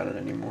worry about it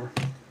anymore.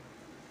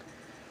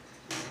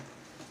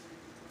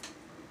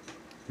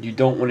 You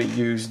don't want to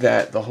use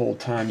that the whole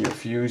time you're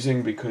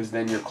fusing, because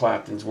then your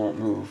claptons won't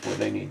move where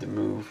they need to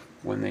move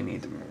when they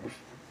need to move.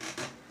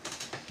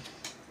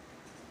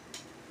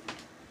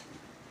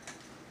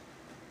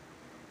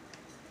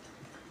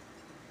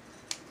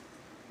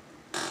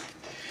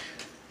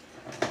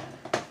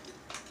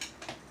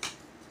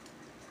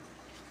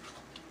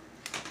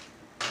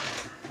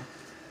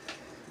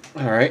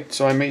 Alright,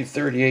 so I made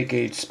 38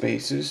 gauge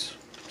spaces,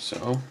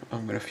 so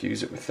I'm going to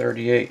fuse it with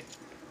 38.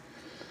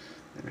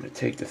 I'm going to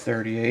take the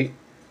 38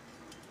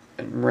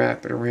 and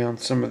wrap it around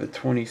some of the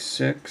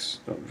 26,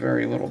 the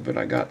very little bit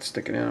I got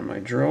sticking out of my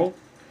drill,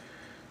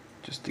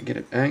 just to get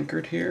it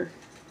anchored here.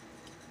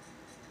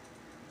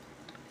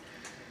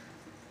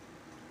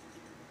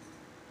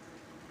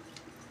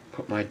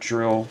 Put my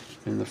drill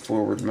in the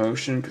forward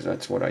motion, because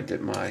that's what I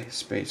did my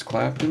space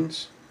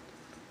claptons.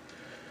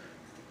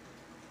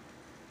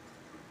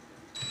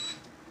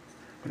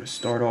 I'm going to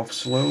start off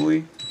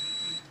slowly,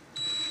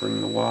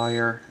 bring the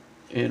wire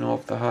in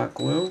off the hot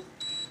glue.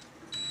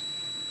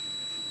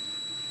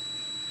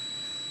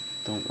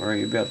 Don't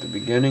worry about the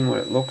beginning, what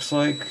it looks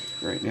like.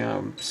 Right now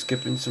I'm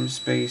skipping some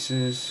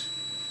spaces.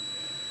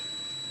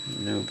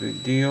 No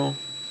big deal.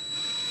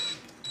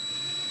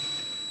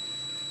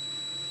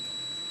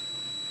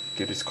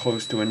 Get as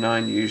close to a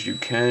 90 as you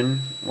can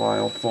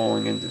while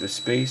falling into the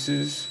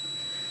spaces.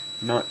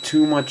 Not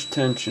too much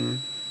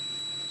tension.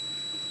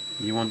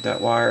 You want that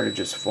wire to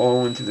just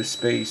fall into the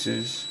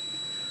spaces,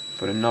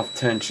 but enough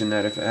tension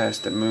that if it has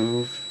to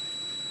move,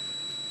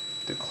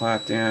 the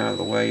clapton out of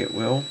the way, it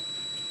will.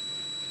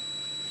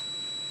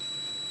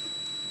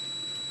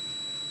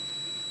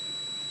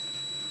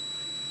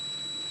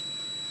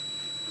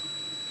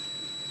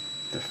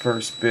 The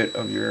first bit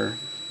of your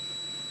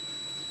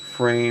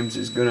frames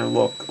is going to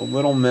look a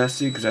little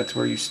messy, because that's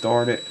where you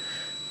started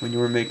when you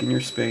were making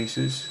your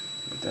spaces,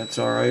 but that's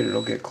alright,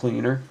 it'll get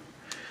cleaner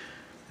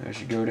as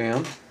you go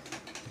down.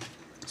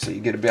 So you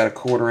get about a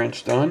 1/4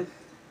 inch done.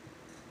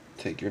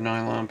 Take your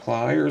nylon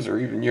pliers, or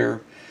even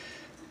your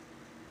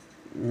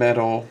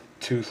metal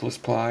toothless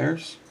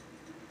pliers,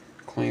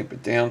 clamp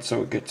it down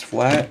so it gets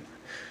flat,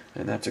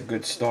 and that's a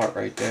good start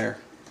right there.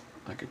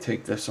 I could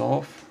take this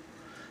off.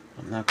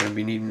 I'm not going to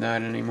be needing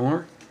that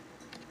anymore.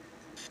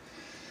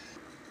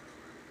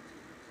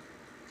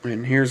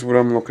 And here's what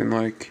I'm looking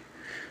like.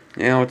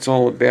 Now it's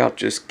all about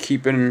just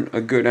keeping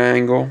a good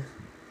angle,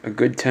 a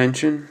good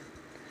tension,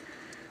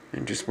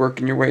 and just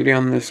working your way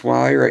down this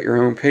wire at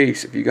your own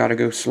pace. If you got to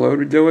go slow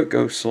to do it,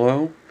 go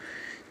slow.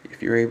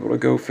 If you're able to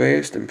go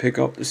fast and pick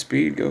up the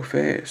speed, go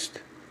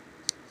fast.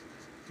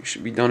 You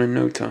should be done in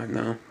no time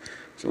now.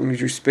 As long as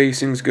your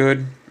spacing's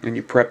good and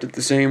you prepped it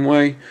the same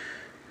way,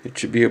 it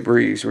should be a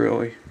breeze,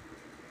 really.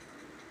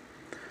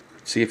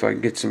 Let's see if I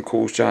can get some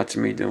cool shots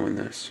of me doing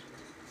this.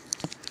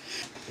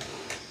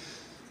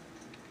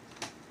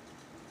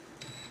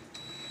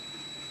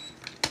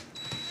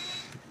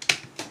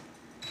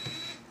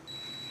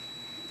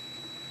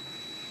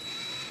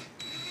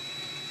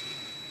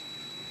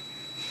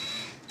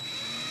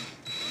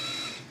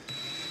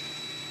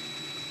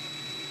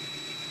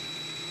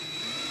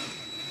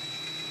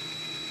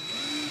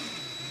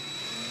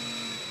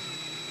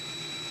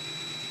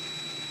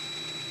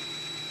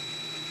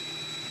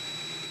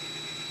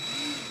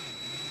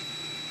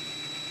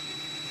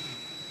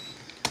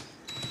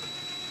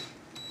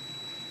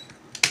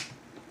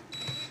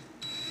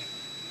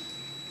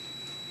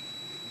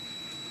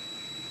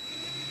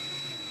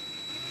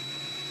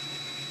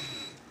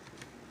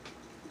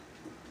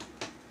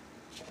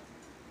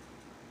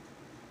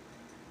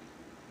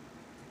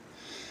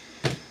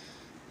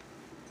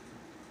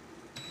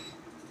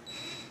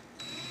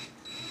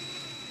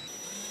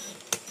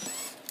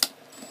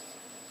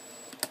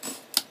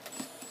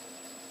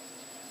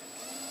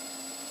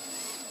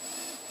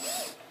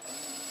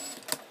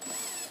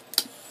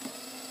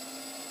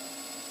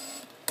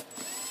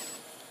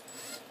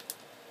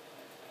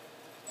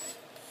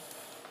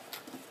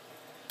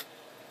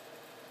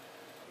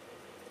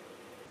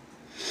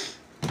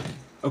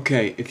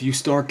 Okay, if you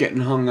start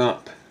getting hung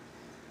up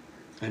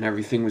and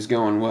everything was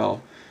going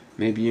well,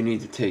 maybe you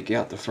need to take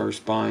out the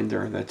first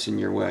binder that's in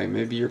your way.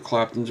 Maybe your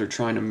claptons are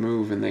trying to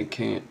move and they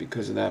can't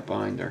because of that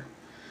binder.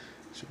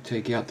 So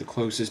take out the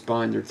closest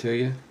binder to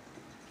you.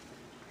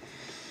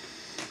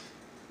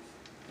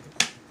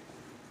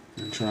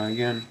 And try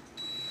again.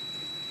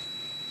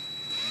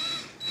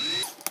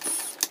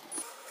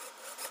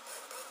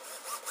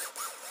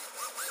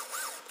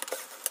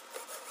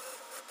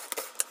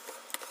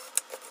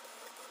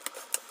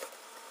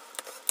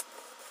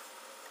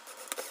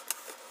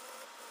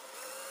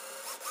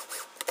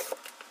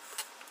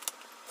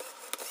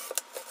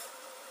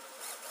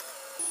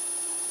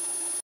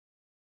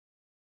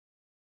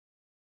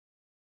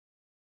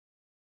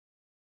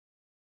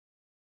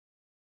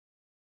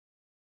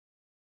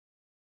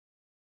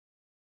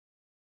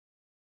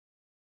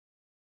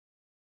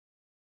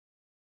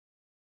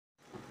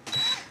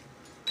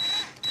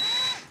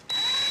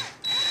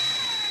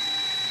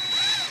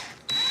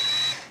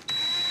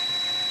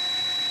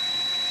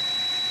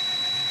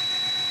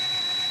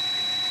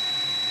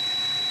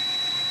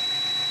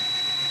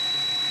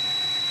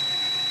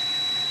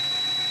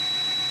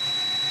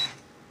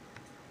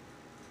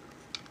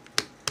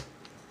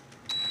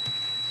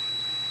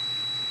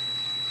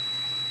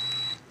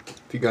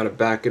 If you got to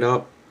back it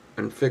up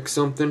and fix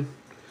something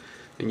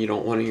and you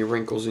don't want any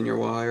wrinkles in your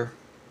wire,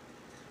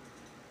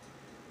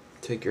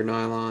 take your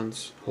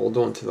nylons, hold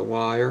on to the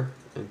wire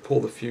and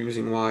pull the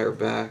fusing wire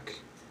back.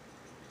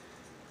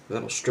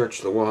 That'll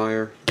stretch the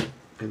wire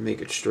and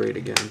make it straight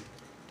again.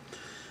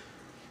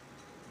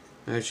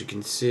 As you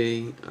can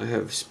see, I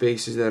have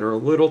spaces that are a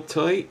little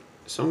tight,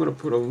 so I'm going to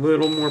put a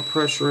little more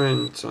pressure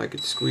in so I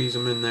could squeeze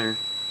them in there.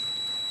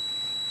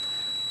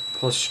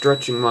 Plus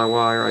stretching my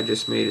wire, I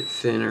just made it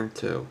thinner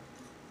too.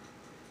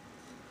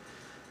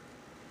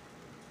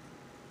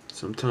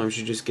 Sometimes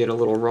you just get a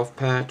little rough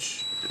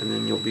patch and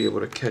then you'll be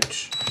able to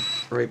catch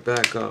right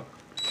back up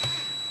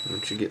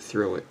once you get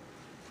through it.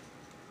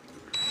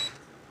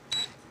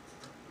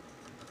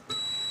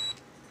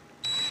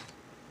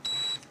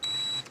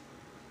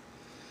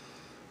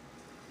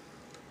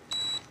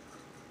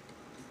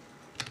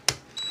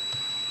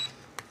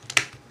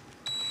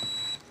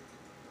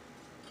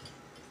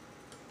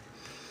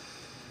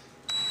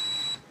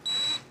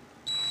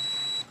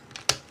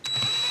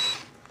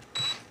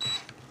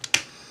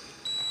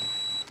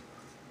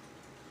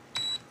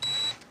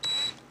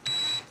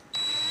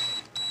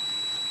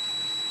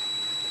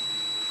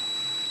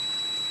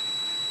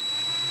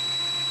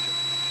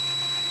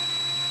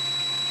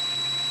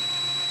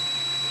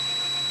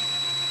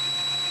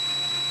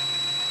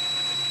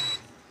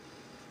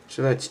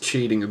 So that's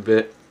cheating a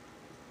bit.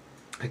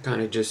 I kind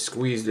of just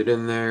squeezed it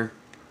in there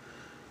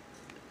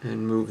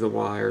and moved the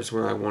wires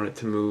where I wanted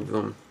to move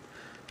them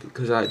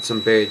because I had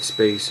some bad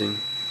spacing.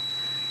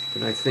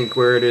 But I think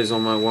where it is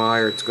on my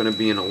wire, it's going to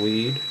be in a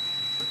lead,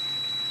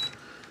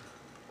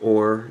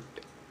 or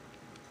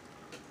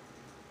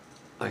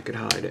I could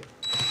hide it.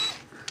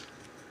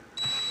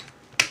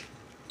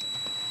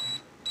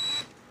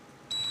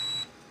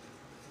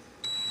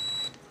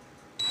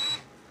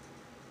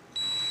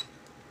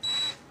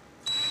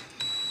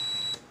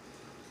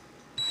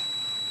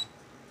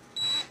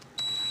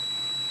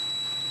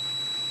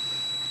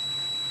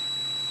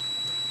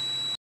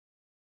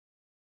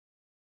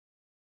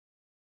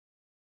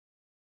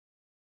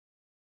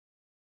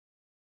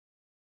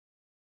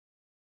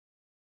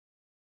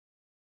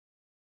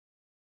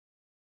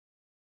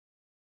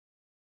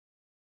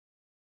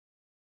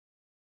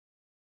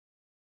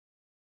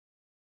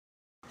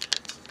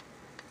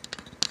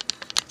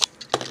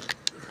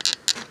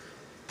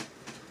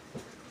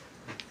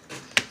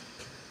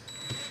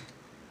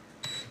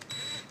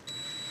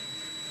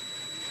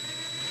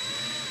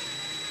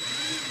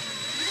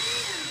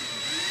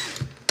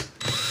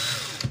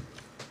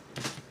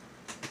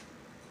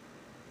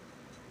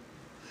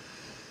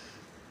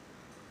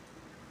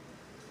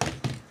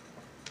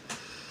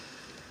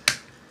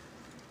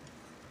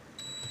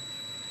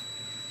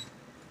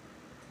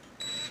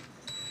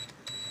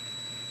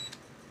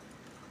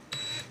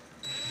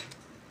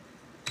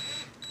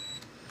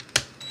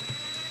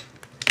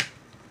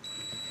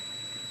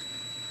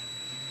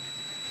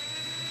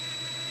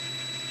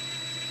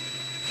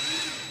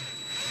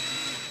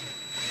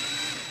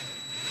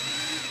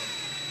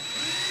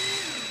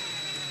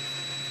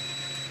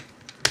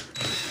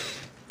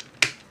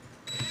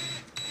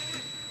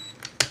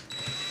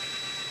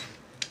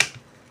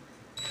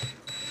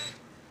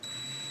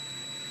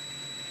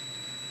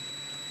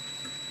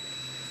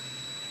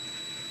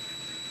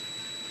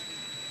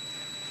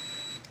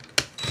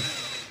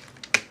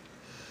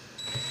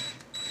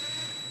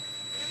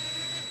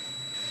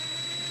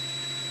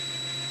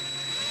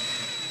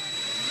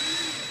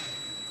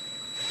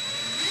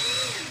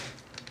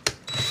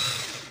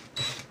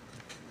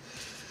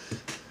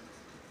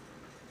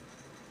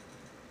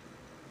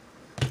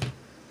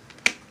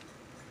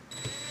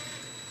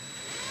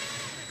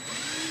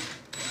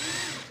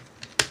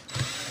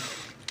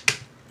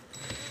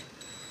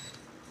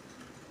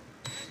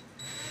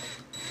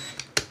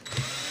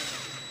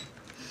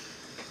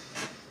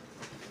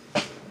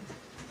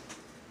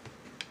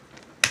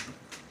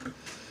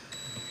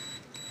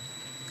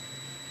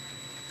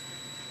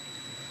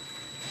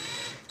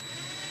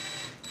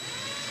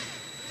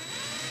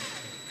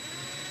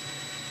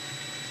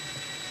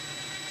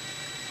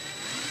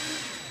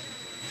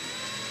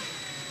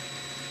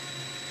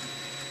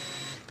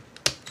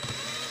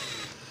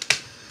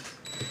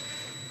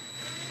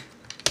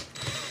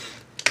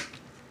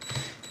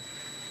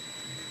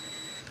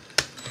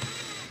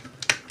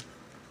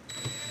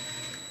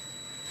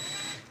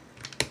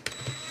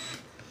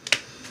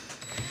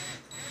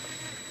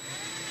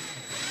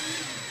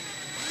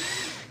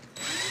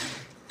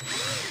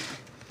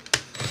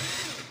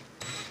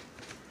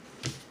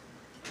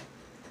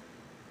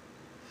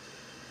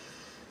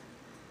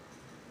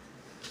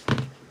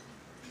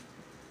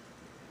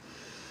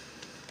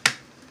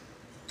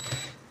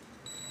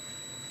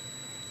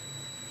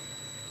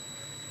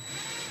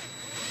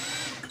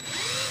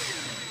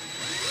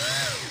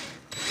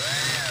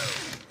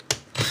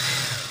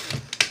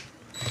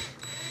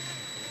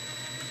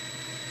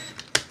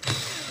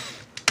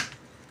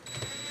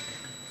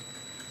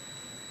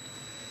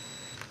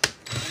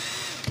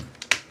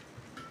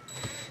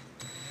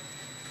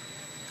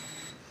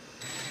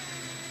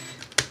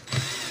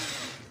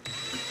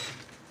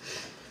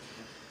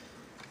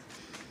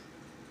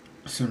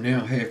 So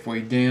now halfway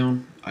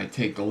down, I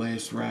take the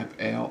last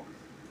wrap out,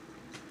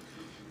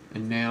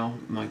 and now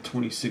my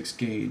 26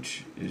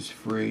 gauge is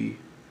free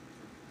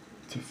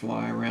to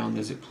fly around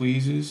as it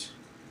pleases.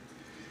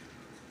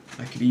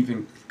 I could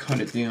even cut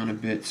it down a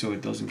bit so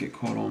it doesn't get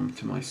caught on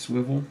to my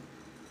swivel.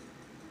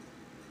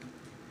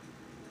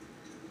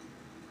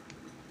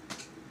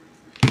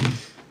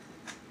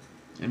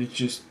 And it's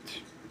just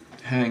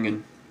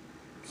hanging.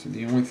 So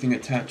the only thing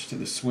attached to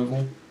the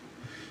swivel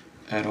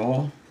at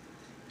all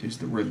is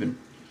the ribbon.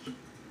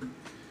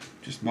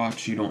 Just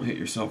watch you don't hit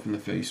yourself in the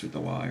face with the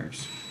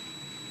wires.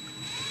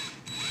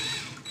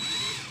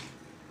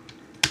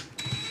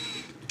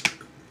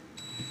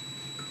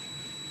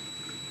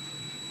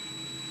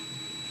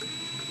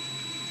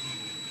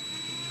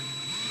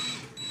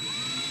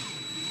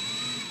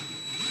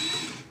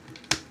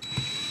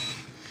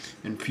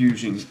 And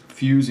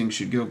fusing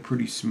should go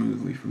pretty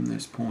smoothly from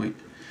this point.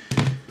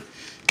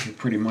 You're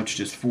pretty much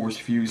just force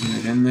fusing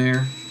it in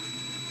there.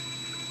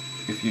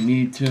 If you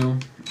need to,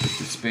 if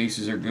the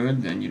spaces are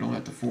good, then you don't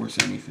have to force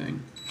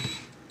anything.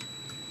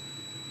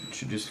 It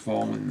should just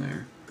fall in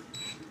there.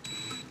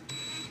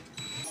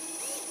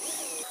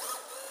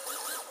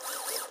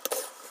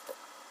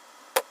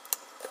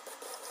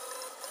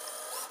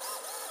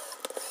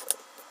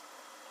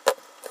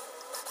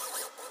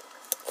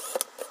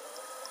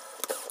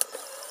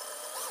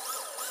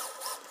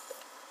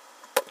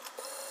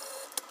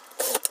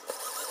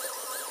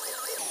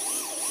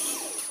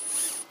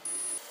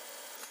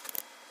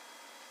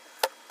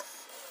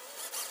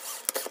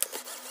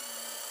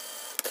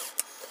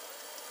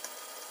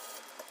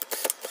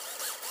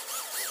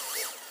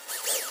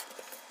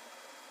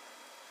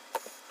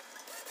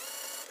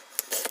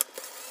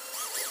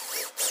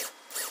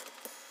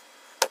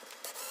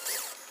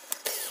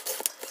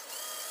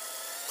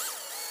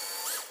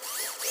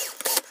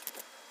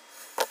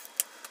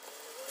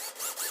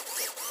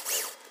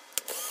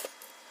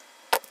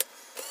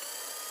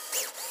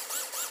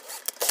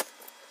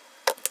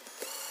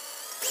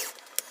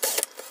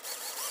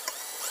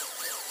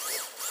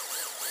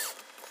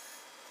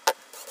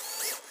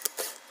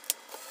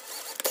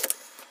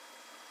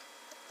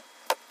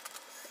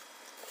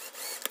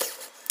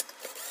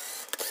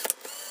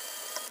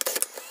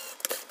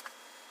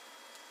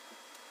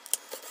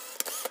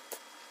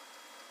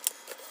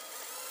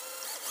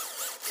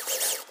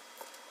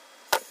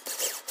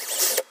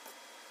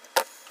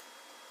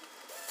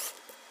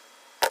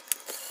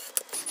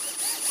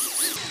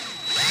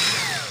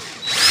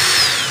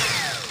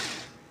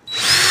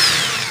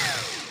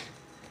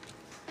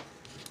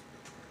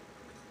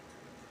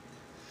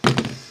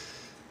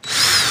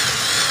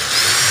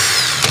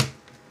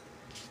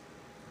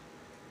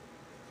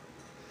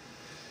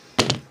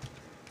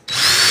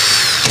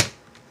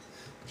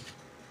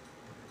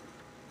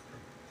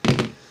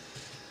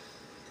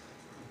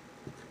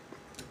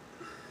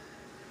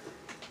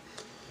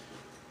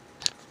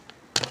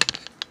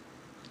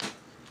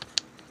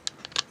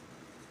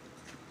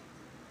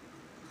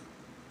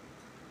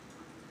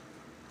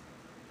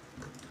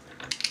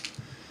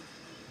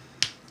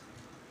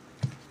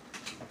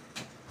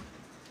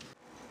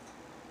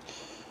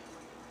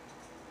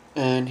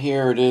 And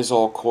here it is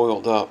all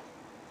coiled up.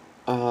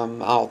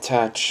 I'll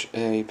attach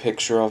a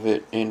picture of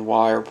it in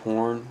wire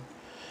porn.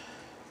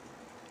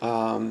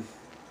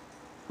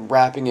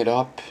 Wrapping it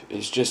up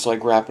is just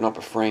like wrapping up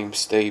a frame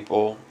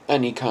staple,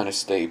 any kind of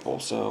staple.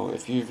 So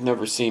if you've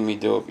never seen me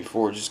do it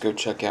before, just go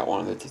check out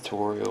one of the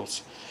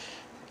tutorials.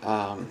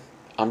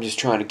 I'm just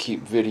trying to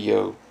keep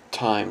video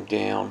time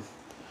down,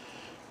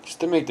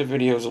 just to make the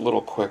videos a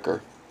little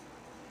quicker.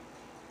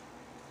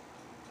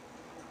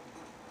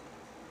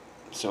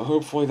 So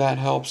hopefully that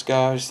helps,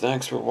 guys.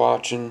 Thanks for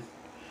watching.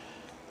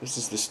 This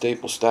is the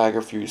staple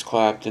stagger fuse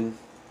clapton.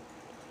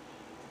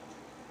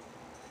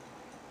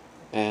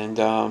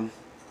 And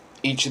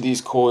each of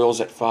these coils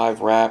at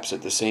 5 wraps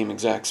at the same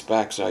exact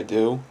specs I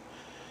do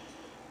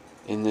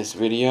in this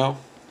video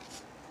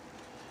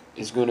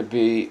is going to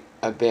be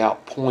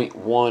about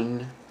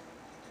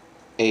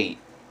 0.18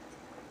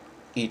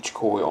 each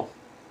coil.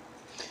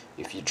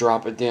 If you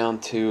drop it down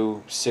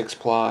to 6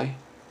 ply,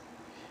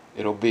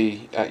 it'll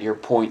be at your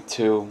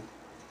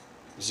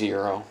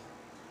 0.20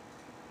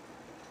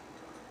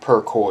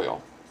 per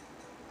coil.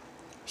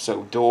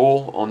 So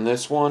dual on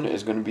this one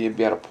is going to be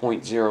about a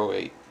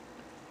 0.08.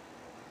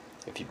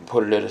 If you can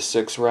put it at a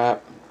 6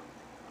 wrap,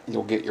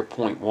 you'll get your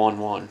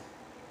 0.11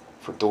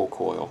 for dual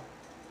coil.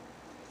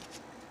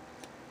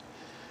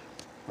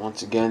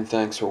 Once again,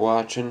 thanks for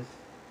watching.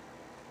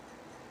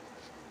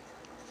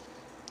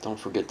 Don't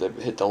forget to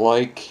hit the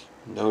like,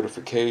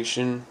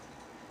 notification,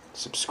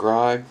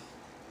 subscribe,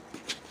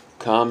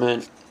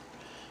 comment,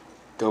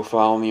 go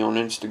follow me on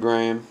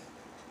Instagram.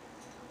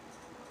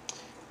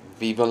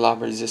 Viva la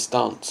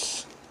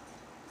resistance.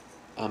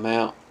 I'm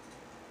out.